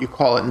don't know what you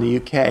call it in the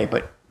UK,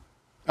 but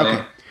okay.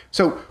 Yeah.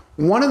 So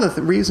one of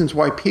the reasons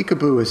why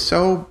peekaboo is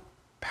so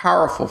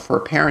powerful for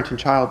a parent and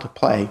child to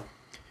play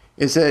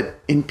is that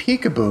in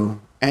peekaboo,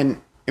 and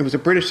it was a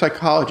British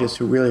psychologist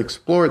who really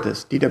explored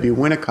this, D.W.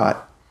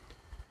 Winnicott.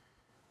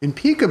 In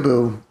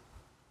peekaboo,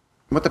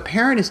 what the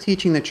parent is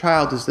teaching the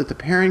child is that the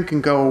parent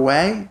can go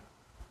away,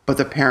 but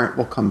the parent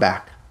will come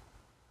back.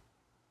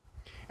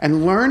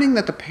 And learning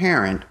that the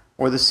parent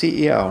or the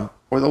CEO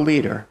or the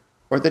leader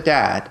or the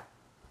dad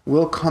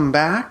will come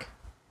back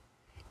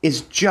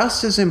is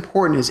just as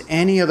important as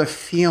any other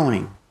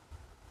feeling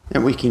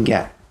that we can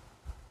get.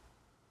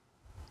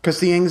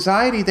 Because the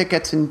anxiety that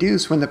gets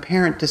induced when the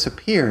parent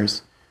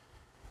disappears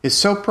is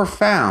so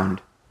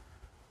profound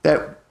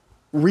that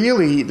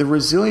really the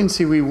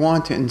resiliency we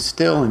want to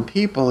instill in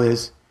people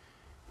is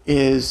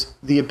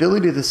the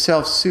ability to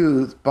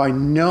self-soothe by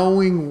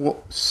knowing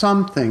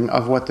something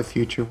of what the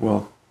future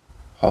will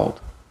hold.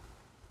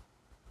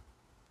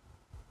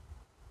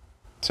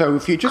 So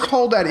if you just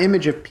hold that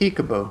image of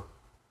peekaboo,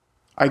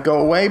 I go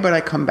away, but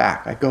I come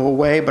back. I go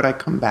away, but I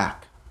come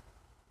back.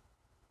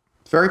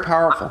 It's very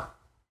powerful.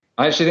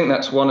 I actually think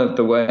that's one of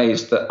the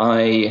ways that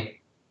I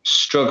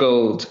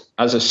struggled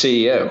as a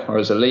CEO or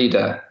as a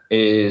leader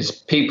is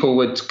people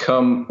would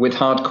come with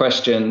hard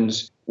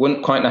questions,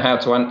 wouldn't quite know how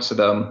to answer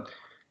them.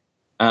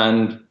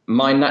 And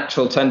my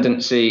natural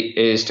tendency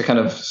is to kind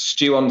of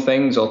stew on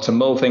things or to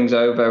mull things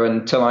over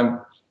until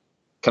I'm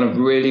kind of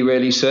really,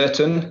 really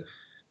certain.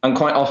 And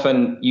quite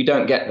often you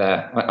don't get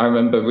there. I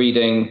remember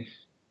reading,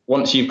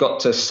 once you've got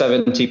to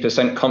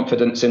 70%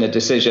 confidence in a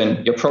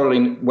decision, you're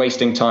probably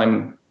wasting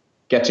time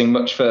getting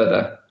much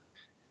further.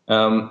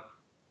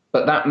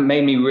 But that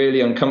made me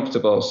really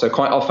uncomfortable. So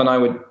quite often I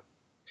would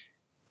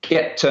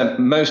get to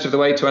most of the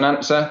way to an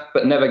answer,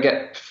 but never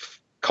get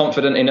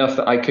confident enough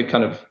that I could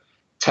kind of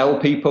tell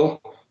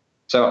people.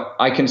 So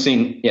I can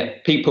see,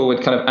 people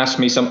would kind of ask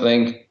me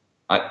something,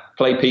 I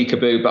play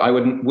peekaboo, but I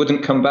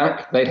wouldn't come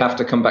back. They'd have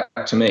to come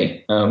back to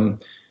me.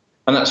 And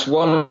that's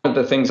one of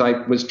the things I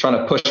was trying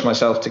to push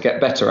myself to get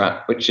better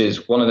at, which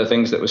is one of the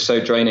things that was so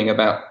draining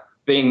about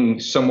being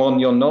someone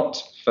you're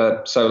not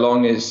for so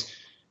long is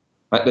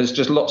like, there's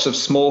just lots of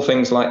small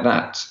things like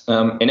that.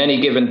 In any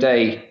given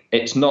day,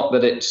 it's not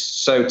that it's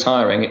so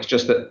tiring. It's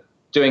just that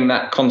doing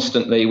that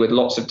constantly with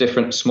lots of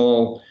different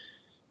small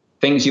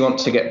things you want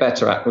to get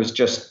better at was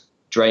just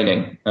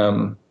draining.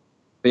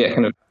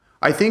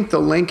 I think the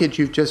linkage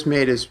you've just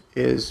made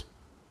is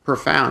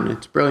profound.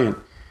 It's brilliant.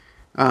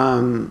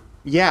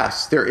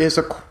 Yes, there is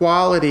a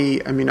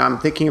quality. I mean, I'm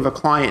thinking of a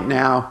client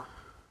now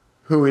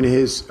who in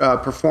his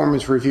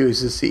performance review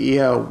as the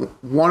CEO,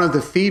 one of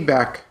the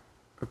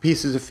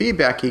pieces of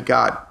feedback he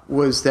got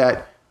was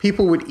that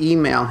people would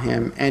email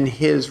him and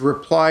his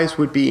replies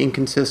would be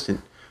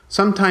inconsistent.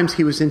 Sometimes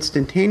he was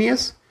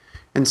instantaneous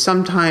and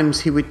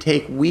sometimes he would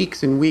take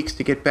weeks and weeks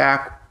to get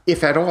back,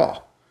 if at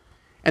all.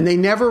 And they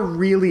never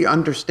really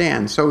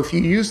understand. So if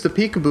you use the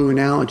peekaboo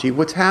analogy,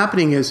 what's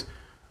happening is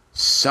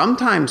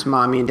sometimes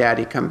mommy and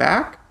daddy come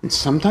back and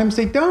sometimes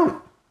they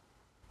don't.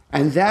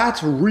 And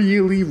that's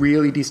really,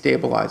 really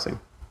destabilizing.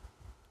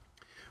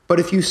 But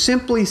if you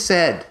simply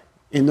said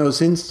in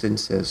those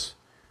instances,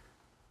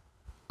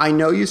 I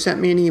know you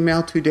sent me an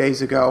email 2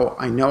 days ago.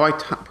 I know I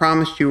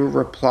promised you a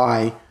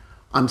reply.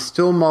 I'm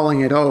still mulling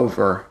it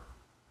over.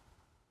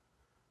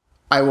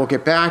 I will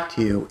get back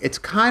to you. It's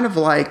kind of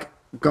like,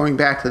 going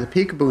back to the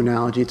peekaboo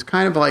analogy, it's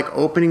kind of like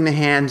opening the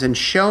hands and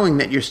showing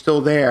that you're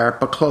still there,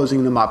 but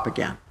closing them up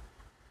again.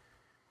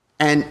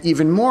 And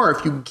even more,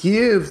 if you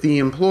give the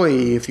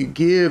employee, if you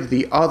give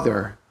the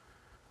other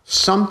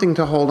something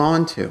to hold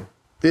on to,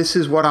 this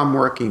is what I'm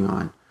working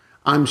on.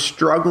 I'm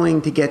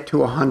struggling to get to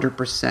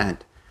 100%.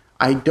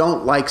 I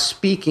don't like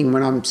speaking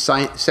when I'm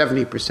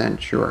 70%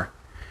 sure.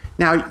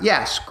 Now,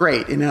 yes,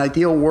 great. In an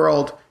ideal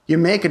world, you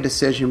make a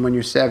decision when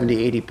you're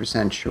 70,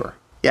 80% sure.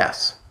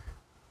 Yes.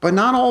 But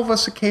not all of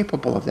us are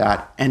capable of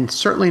that, and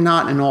certainly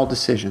not in all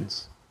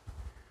decisions.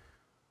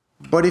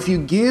 But if you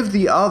give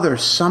the other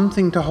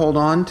something to hold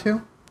on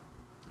to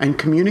and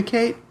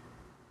communicate,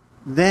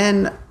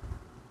 then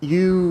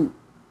you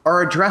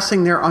are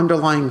addressing their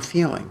underlying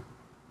feeling,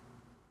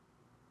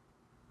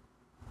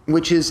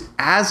 which is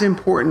as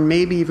important,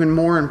 maybe even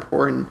more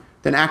important,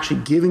 than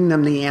actually giving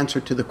them the answer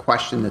to the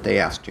question that they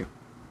asked you.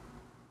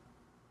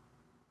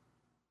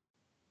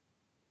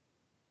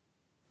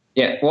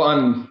 Yeah, what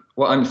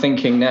I'm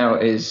thinking now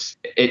is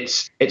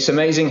it's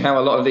amazing how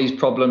a lot of these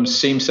problems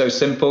seem so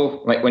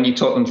simple. Like when you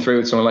talk them through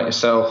with someone like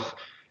yourself,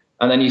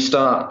 and then you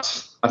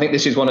start. I think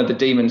this is one of the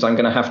demons I'm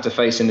going to have to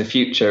face in the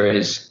future.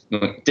 Is,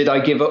 did I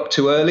give up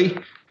too early?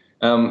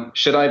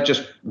 Should I have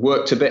just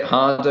worked a bit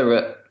harder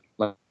at?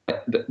 Like,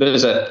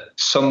 there's a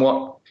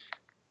somewhat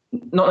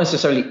not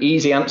necessarily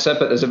easy answer,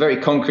 but there's a very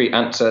concrete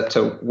answer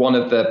to one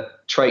of the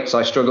traits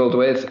I struggled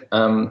with,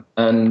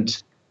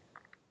 and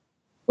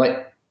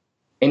like.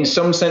 In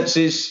some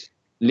senses,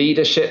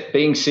 leadership,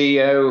 being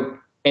CEO,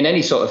 in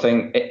any sort of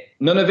thing,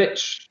 none of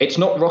it's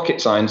not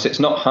rocket science. It's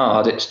not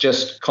hard. It's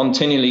just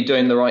continually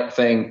doing the right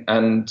thing.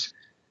 And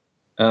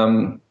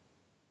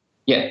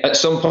at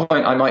some point,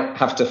 I might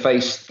have to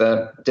face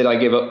did I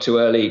give up too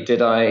early?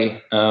 Could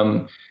I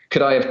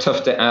have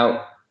toughed it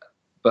out?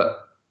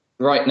 But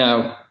right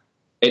now,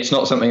 it's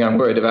not something I'm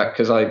worried about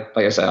because like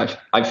I said,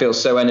 I feel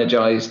so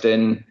energized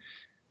in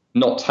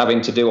not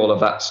having to do all of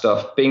that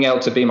stuff, being able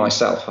to be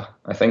myself,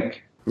 I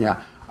think.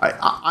 Yeah,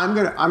 I'm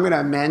gonna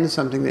amend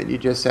something that you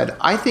just said.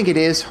 I think it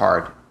is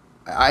hard.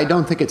 I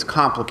don't think it's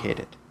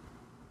complicated.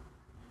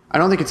 I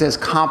don't think it's as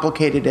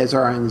complicated as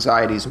our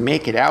anxieties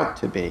make it out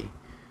to be,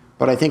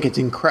 but I think it's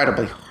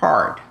incredibly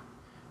hard.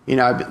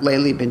 I've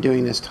lately been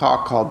doing this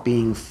talk called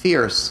Being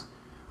Fierce,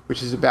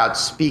 which is about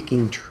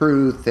speaking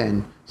truth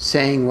and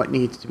saying what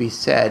needs to be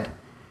said,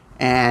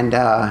 and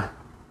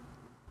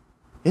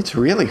it's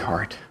really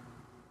hard.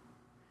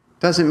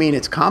 Doesn't mean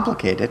it's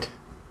complicated.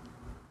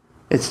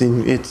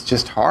 It's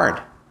just hard.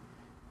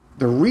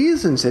 The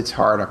reasons it's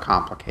hard are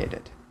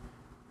complicated,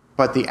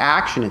 but the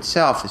action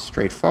itself is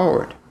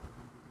straightforward.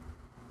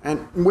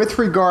 And with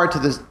regard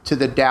to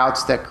the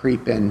doubts that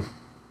creep in,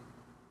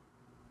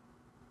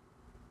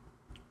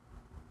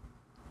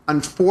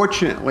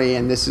 unfortunately,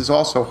 and this is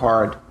also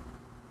hard,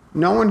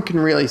 no one can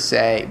really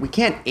say, we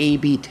can't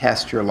A/B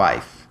test your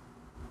life,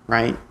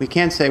 right? We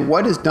can't say,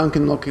 what does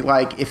Duncan look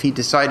like if he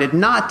decided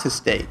not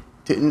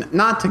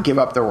to give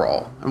up the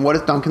role? And what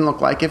does Duncan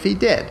look like if he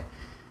did?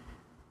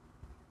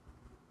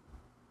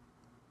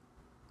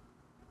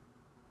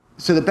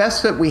 So the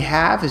best that we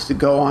have is to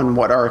go on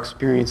what our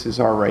experiences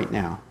are right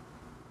now.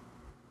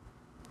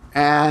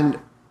 And,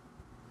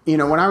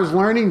 when I was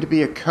learning to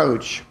be a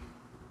coach,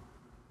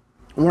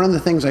 one of the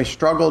things I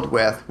struggled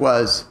with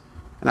was,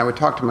 and I would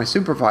talk to my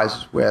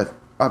supervisors would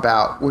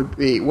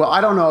be, well,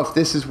 I don't know if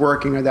this is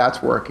working or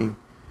that's working.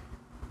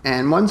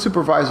 And one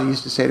supervisor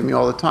used to say to me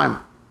all the time,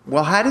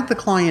 well, how did the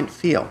client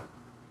feel?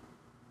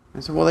 I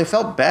said, well, they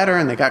felt better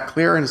and they got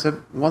clearer. And I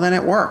said, well, then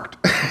it worked.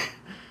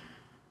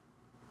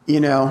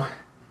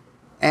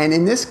 And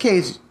in this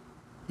case,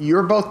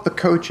 you're both the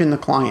coach and the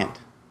client.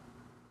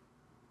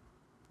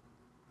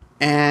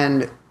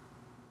 And,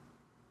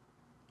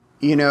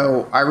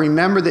 I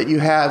remember that you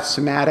have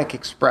somatic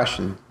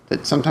expression,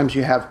 that sometimes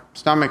you have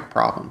stomach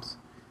problems.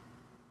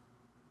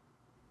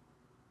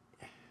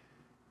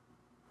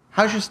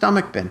 How's your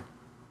stomach been?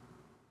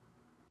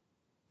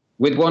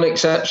 With one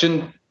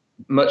exception,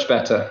 much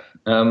better.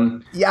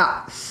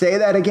 Yeah, say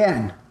that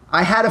again.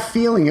 I had a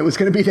feeling it was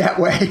going to be that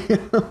way.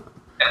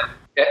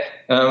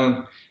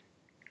 Yeah.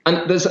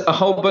 And there's a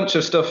whole bunch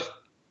of stuff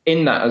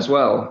in that as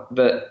well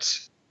that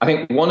I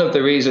think one of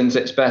the reasons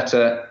it's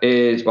better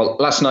is, well,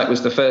 last night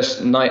was the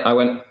first night I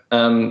went,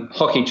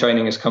 hockey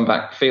training has come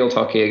back, field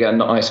hockey again,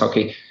 not ice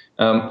hockey,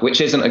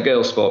 which isn't a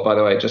girl sport, by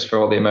the way, just for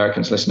all the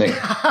Americans listening.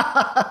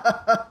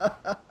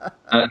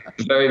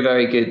 Very,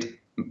 very good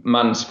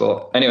man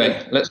sport.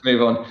 Anyway, let's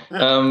move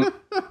on.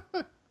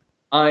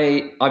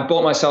 I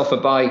bought myself a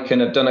bike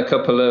and have done a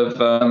couple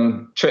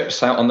of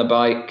trips out on the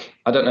bike.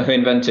 I don't know who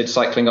invented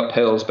cycling up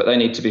hills, but they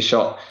need to be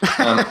shot.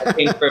 I've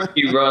been for a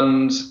few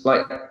runs.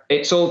 Like,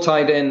 it's all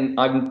tied in.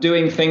 I'm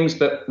doing things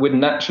that would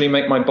naturally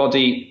make my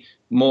body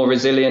more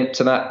resilient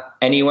to that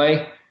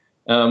anyway.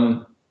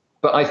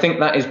 But I think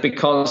that is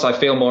because I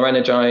feel more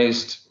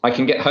energized. I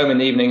can get home in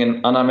the evening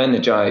and I'm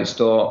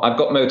energized, or I've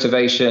got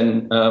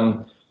motivation.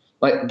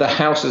 Like, the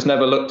house has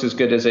never looked as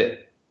good as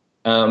it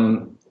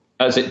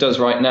does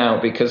right now,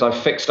 because I've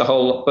fixed a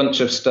whole bunch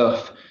of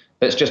stuff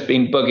that's just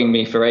been bugging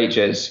me for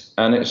ages.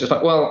 And it's just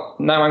like, well,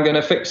 now I'm going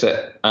to fix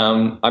it.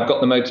 I've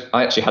got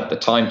I actually had the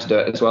time to do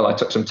it as well. I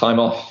took some time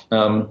off.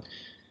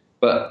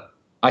 But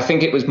I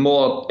think it was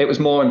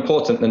more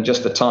important than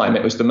just the time.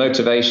 It was the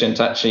motivation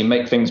to actually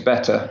make things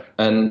better.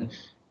 And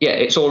yeah,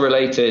 it's all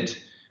related.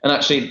 And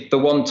actually, the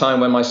one time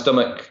when my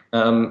stomach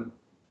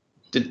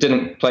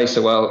didn't play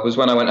so well was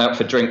when I went out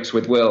for drinks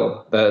with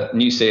Will, the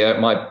new CEO,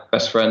 my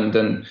best friend,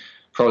 and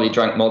probably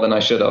drank more than I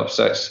should have.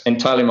 So it's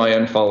entirely my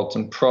own fault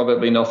and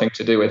probably nothing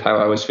to do with how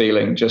I was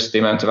feeling, just the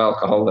amount of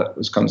alcohol that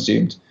was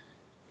consumed.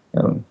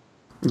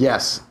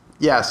 Yes,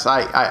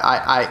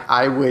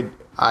 I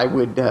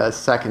would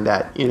second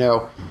that.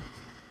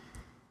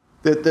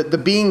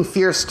 The Being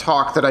Fierce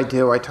talk that I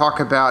do, I talk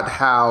about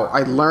how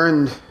I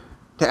learned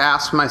to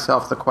ask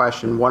myself the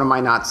question, what am I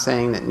not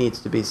saying that needs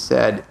to be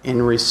said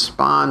in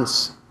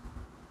response,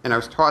 and I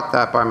was taught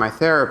that by my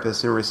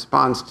therapist, in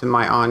response to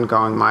my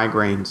ongoing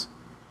migraines.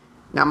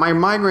 Now, my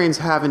migraines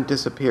haven't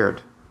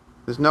disappeared.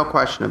 There's no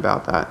question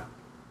about that.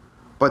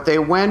 But they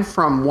went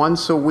from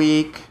once a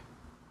week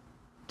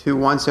to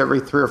once every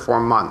 3 or 4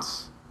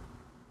 months,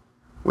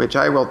 which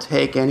I will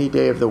take any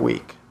day of the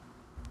week.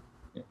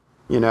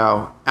 You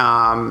know,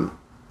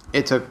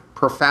 it's a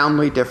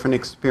profoundly different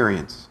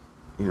experience.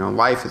 You know,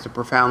 life is a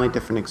profoundly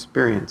different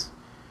experience.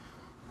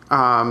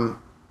 The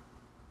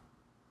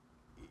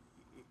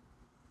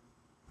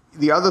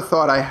other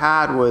thought I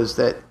had was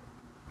that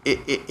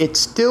it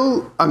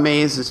still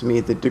amazes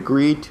me the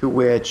degree to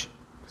which,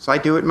 so I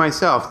do it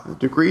myself, the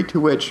degree to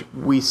which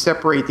we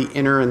separate the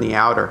inner and the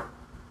outer.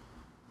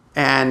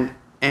 And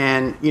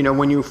you know,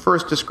 when you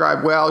first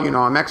describe, well, you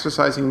know, I'm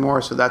exercising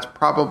more, so that's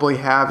probably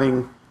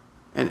having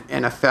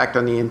an effect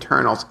on the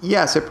internals.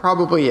 Yes, it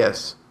probably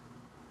is.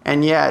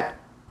 And yet,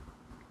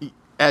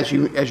 as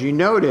you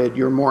noted,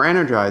 you're more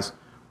energized.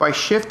 By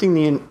shifting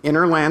the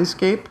inner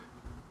landscape,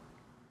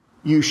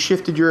 you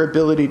shifted your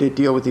ability to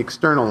deal with the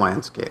external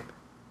landscape.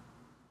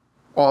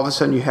 All of a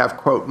sudden you have,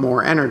 quote,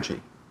 more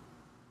energy,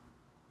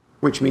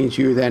 which means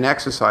you then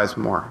exercise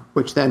more,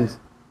 which then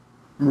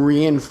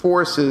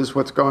reinforces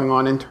what's going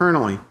on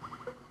internally.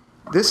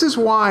 This is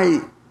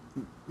why,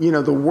 you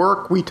know, the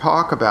work we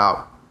talk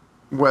about,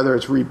 whether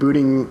it's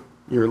rebooting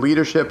your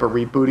leadership or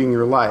rebooting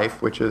your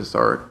life, which is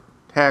our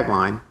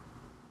tagline,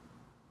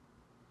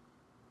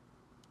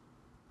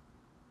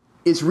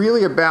 is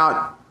really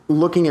about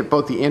looking at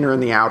both the inner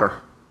and the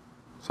outer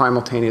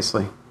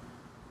simultaneously.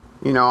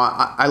 You know,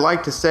 I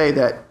like to say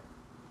that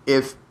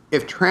if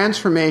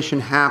transformation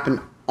happened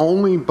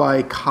only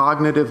by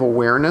cognitive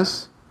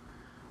awareness,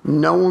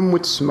 no one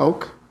would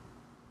smoke,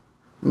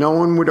 no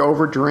one would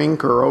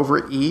overdrink or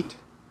overeat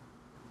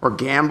or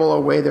gamble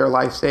away their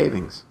life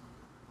savings.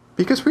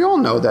 Because we all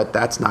know that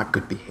that's not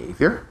good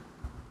behavior.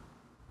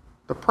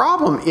 The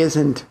problem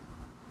isn't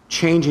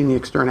changing the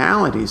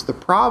externalities. The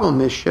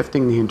problem is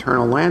shifting the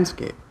internal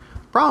landscape.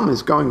 The problem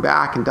is going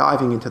back and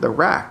diving into the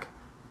wreck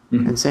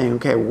and saying,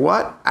 okay,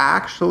 what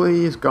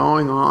actually is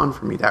going on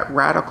for me? That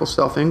radical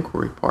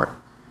self-inquiry part.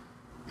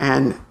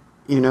 And,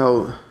 you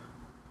know,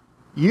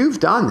 you've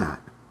done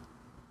that.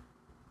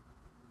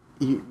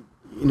 You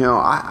know,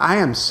 I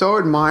am so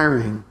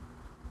admiring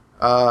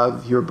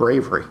of your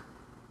bravery.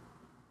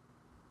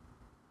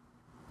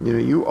 You know,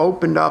 you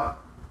opened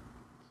up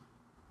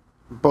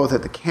both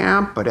at the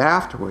camp, but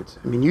afterwards.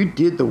 I mean, you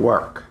did the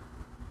work.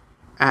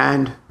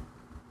 And,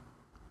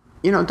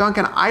 you know,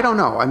 Duncan, I don't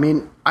know. I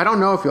mean, I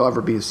don't know if you'll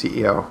ever be a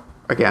CEO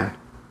again.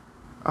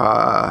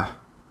 I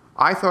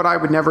thought I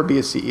would never be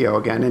a CEO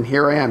again, and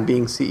here I am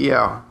being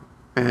CEO.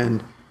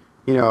 And,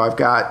 you know, I've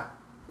got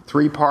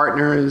 3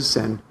 partners,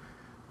 and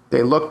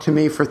they look to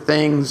me for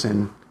things,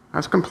 and I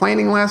was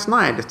complaining last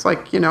night. It's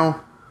like, you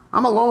know,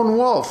 I'm a lone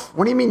wolf.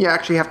 What do you mean you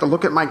actually have to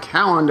look at my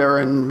calendar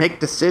and make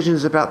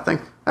decisions about things?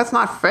 That's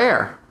not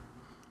fair.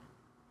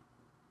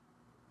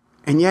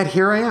 And yet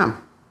here I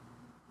am,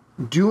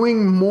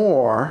 doing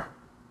more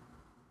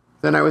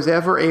than I was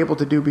ever able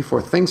to do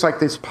before. Things like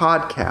this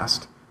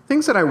podcast,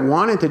 things that I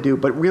wanted to do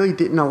but really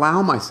didn't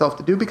allow myself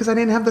to do because I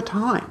didn't have the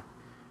time.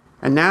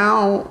 And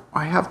now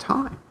I have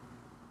time.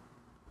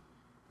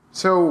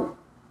 So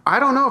I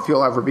don't know if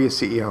you'll ever be a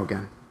CEO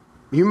again.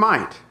 You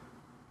might.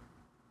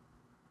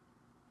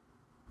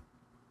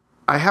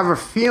 I have a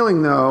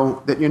feeling,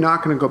 though, that you're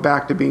not going to go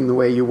back to being the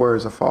way you were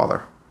as a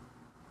father,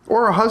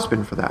 or a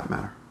husband for that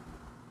matter.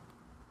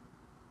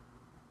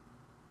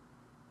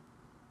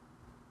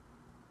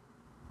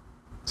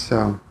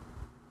 So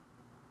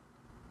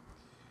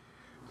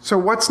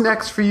what's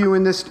next for you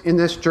in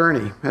this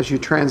journey as you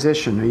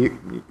transition? Are you,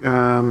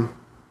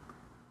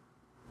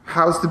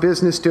 how's the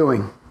business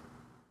doing?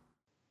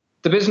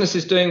 The business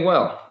is doing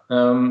well.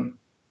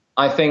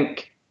 I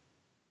think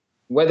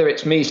whether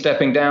it's me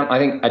stepping down, I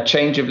think a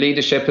change of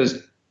leadership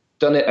has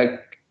done it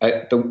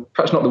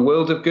perhaps not the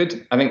world of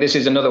good. I think this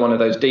is another one of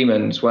those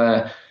demons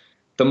where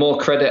the more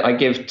credit I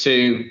give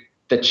to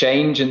the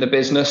change in the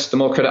business, the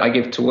more credit I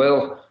give to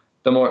Will,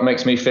 the more it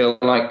makes me feel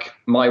like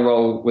my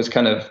role was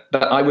kind of,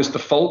 that I was the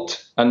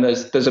fault, and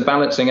there's a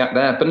balancing act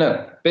there. But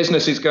no,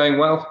 business is going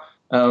well.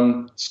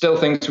 Still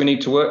things we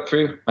need to work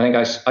through. I think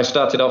I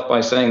started off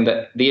by saying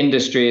that the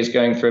industry is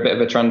going through a bit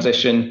of a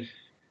transition.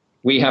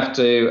 We have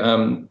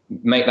to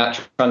make that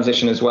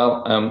transition as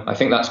well. I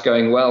think that's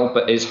going well,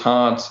 but it's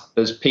hard.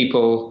 There's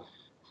people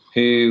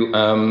who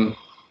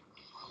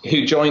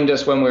joined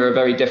us when we were a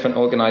very different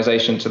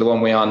organization to the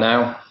one we are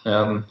now.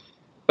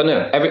 But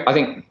no, I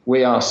think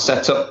we are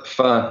set up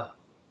for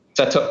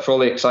all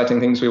the exciting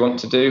things we want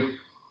to do.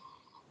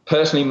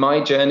 Personally,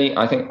 my journey,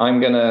 I think I'm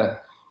going to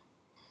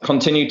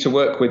continue to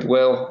work with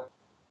Will.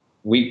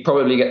 We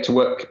probably get to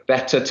work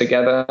better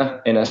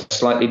together in a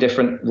slightly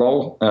different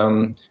role.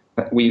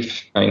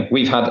 We've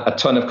had a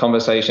ton of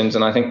conversations,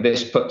 and I think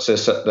this puts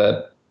us at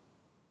the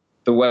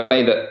way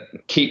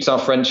that keeps our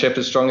friendship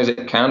as strong as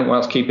it can,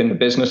 whilst keeping the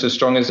business as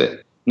strong as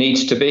it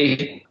needs to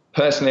be.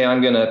 Personally,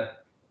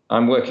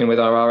 I'm working with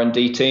our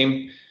R&D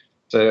team,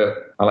 so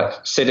I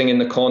like sitting in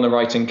the corner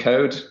writing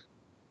code,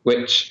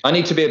 which I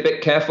need to be a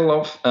bit careful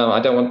of. I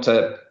don't want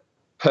to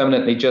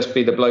permanently just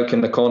be the bloke in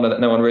the corner that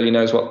no one really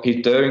knows what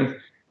he's doing.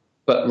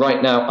 But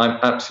right now, I'm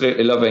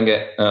absolutely loving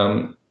it.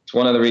 It's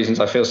one of the reasons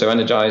I feel so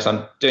energized.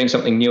 I'm doing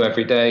something new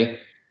every day.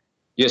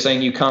 You're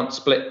saying you can't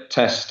split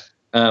test,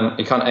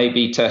 you can't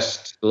A/B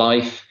test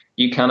life.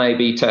 You can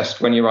A/B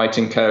test when you're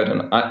writing code,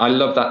 and I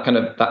love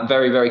that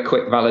very, very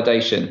quick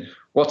validation.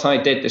 What I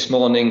did this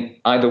morning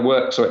either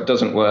works or it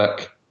doesn't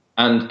work,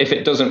 and if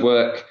it doesn't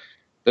work,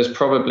 there's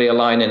probably a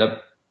line in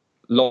a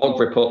log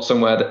report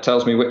somewhere that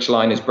tells me which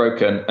line is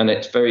broken, and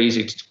it's very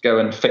easy to go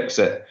and fix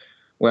it.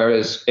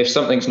 Whereas if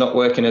something's not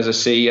working as a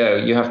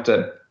CEO,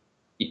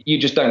 you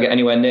just don't get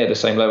anywhere near the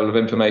same level of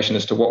information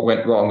as to what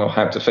went wrong or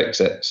how to fix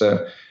it.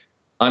 So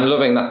I'm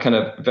loving that kind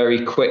of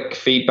very quick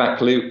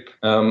feedback loop.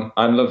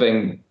 I'm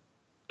loving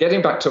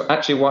getting back to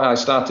actually why I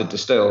started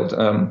Distilled.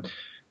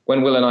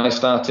 When Will and I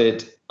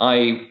started,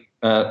 I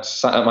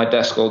sat at my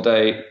desk all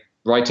day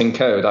writing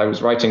code. I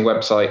was writing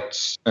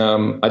websites.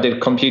 I did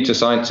computer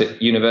science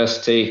at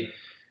university.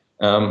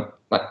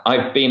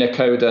 I've been a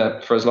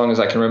coder for as long as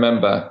I can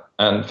remember.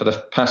 And for the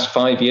past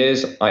 5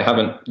 years, I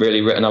haven't really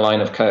written a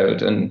line of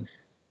code. And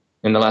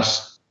in the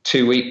last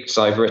 2 weeks,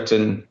 I've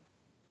written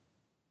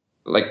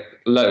like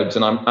loads,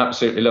 and I'm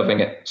absolutely loving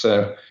it.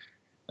 So,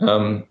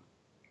 I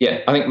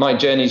think my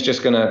journey is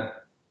just going to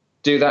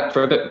do that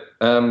for a bit,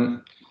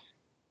 and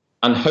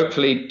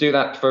hopefully do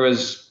that for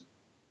as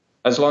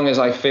long as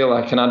I feel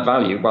I can add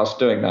value whilst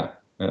doing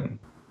that.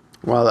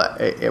 Well,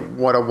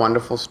 what a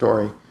wonderful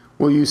story.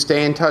 Will you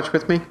stay in touch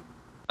with me?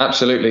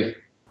 Absolutely.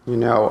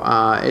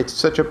 It's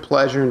such a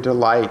pleasure and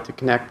delight to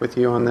connect with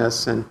you on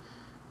this and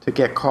to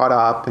get caught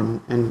up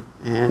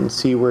and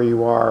see where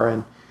you are.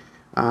 And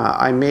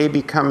I may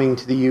be coming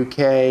to the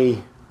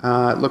UK.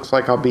 It looks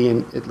like I'll be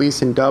at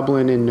least in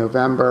Dublin in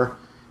November,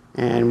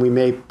 and we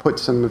may put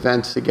some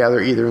events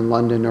together either in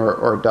London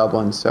or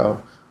Dublin.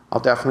 So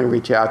I'll definitely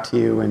reach out to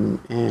you and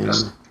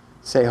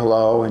say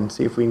hello and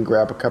see if we can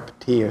grab a cup of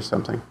tea or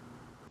something.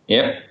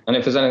 Yeah, and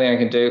if there's anything I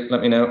can do,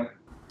 let me know.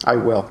 I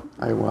will.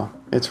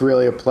 It's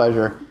really a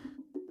pleasure.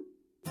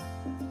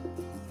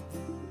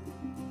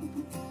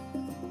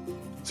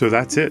 So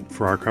that's it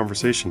for our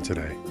conversation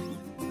today.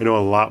 I know a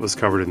lot was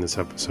covered in this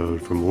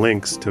episode, from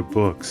links to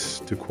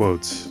books to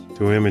quotes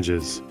to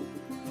images.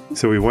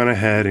 So we went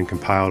ahead and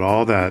compiled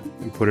all that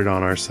and put it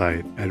on our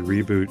site at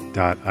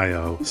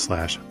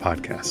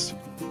reboot.io/podcast.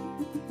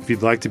 If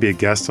you'd like to be a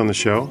guest on the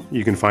show,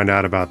 you can find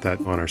out about that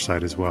on our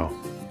site as well.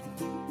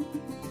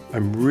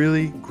 I'm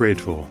really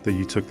grateful that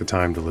you took the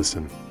time to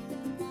listen.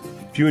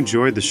 If you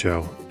enjoyed the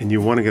show and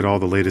you want to get all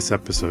the latest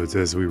episodes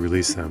as we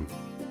release them,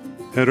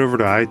 head over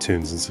to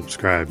iTunes and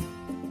subscribe.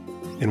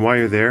 And while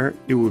you're there,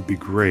 it would be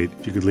great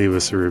if you could leave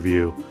us a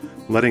review,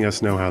 letting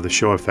us know how the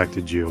show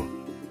affected you.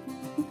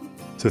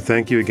 So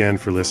thank you again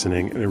for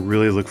listening, and I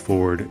really look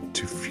forward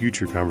to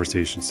future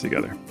conversations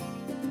together.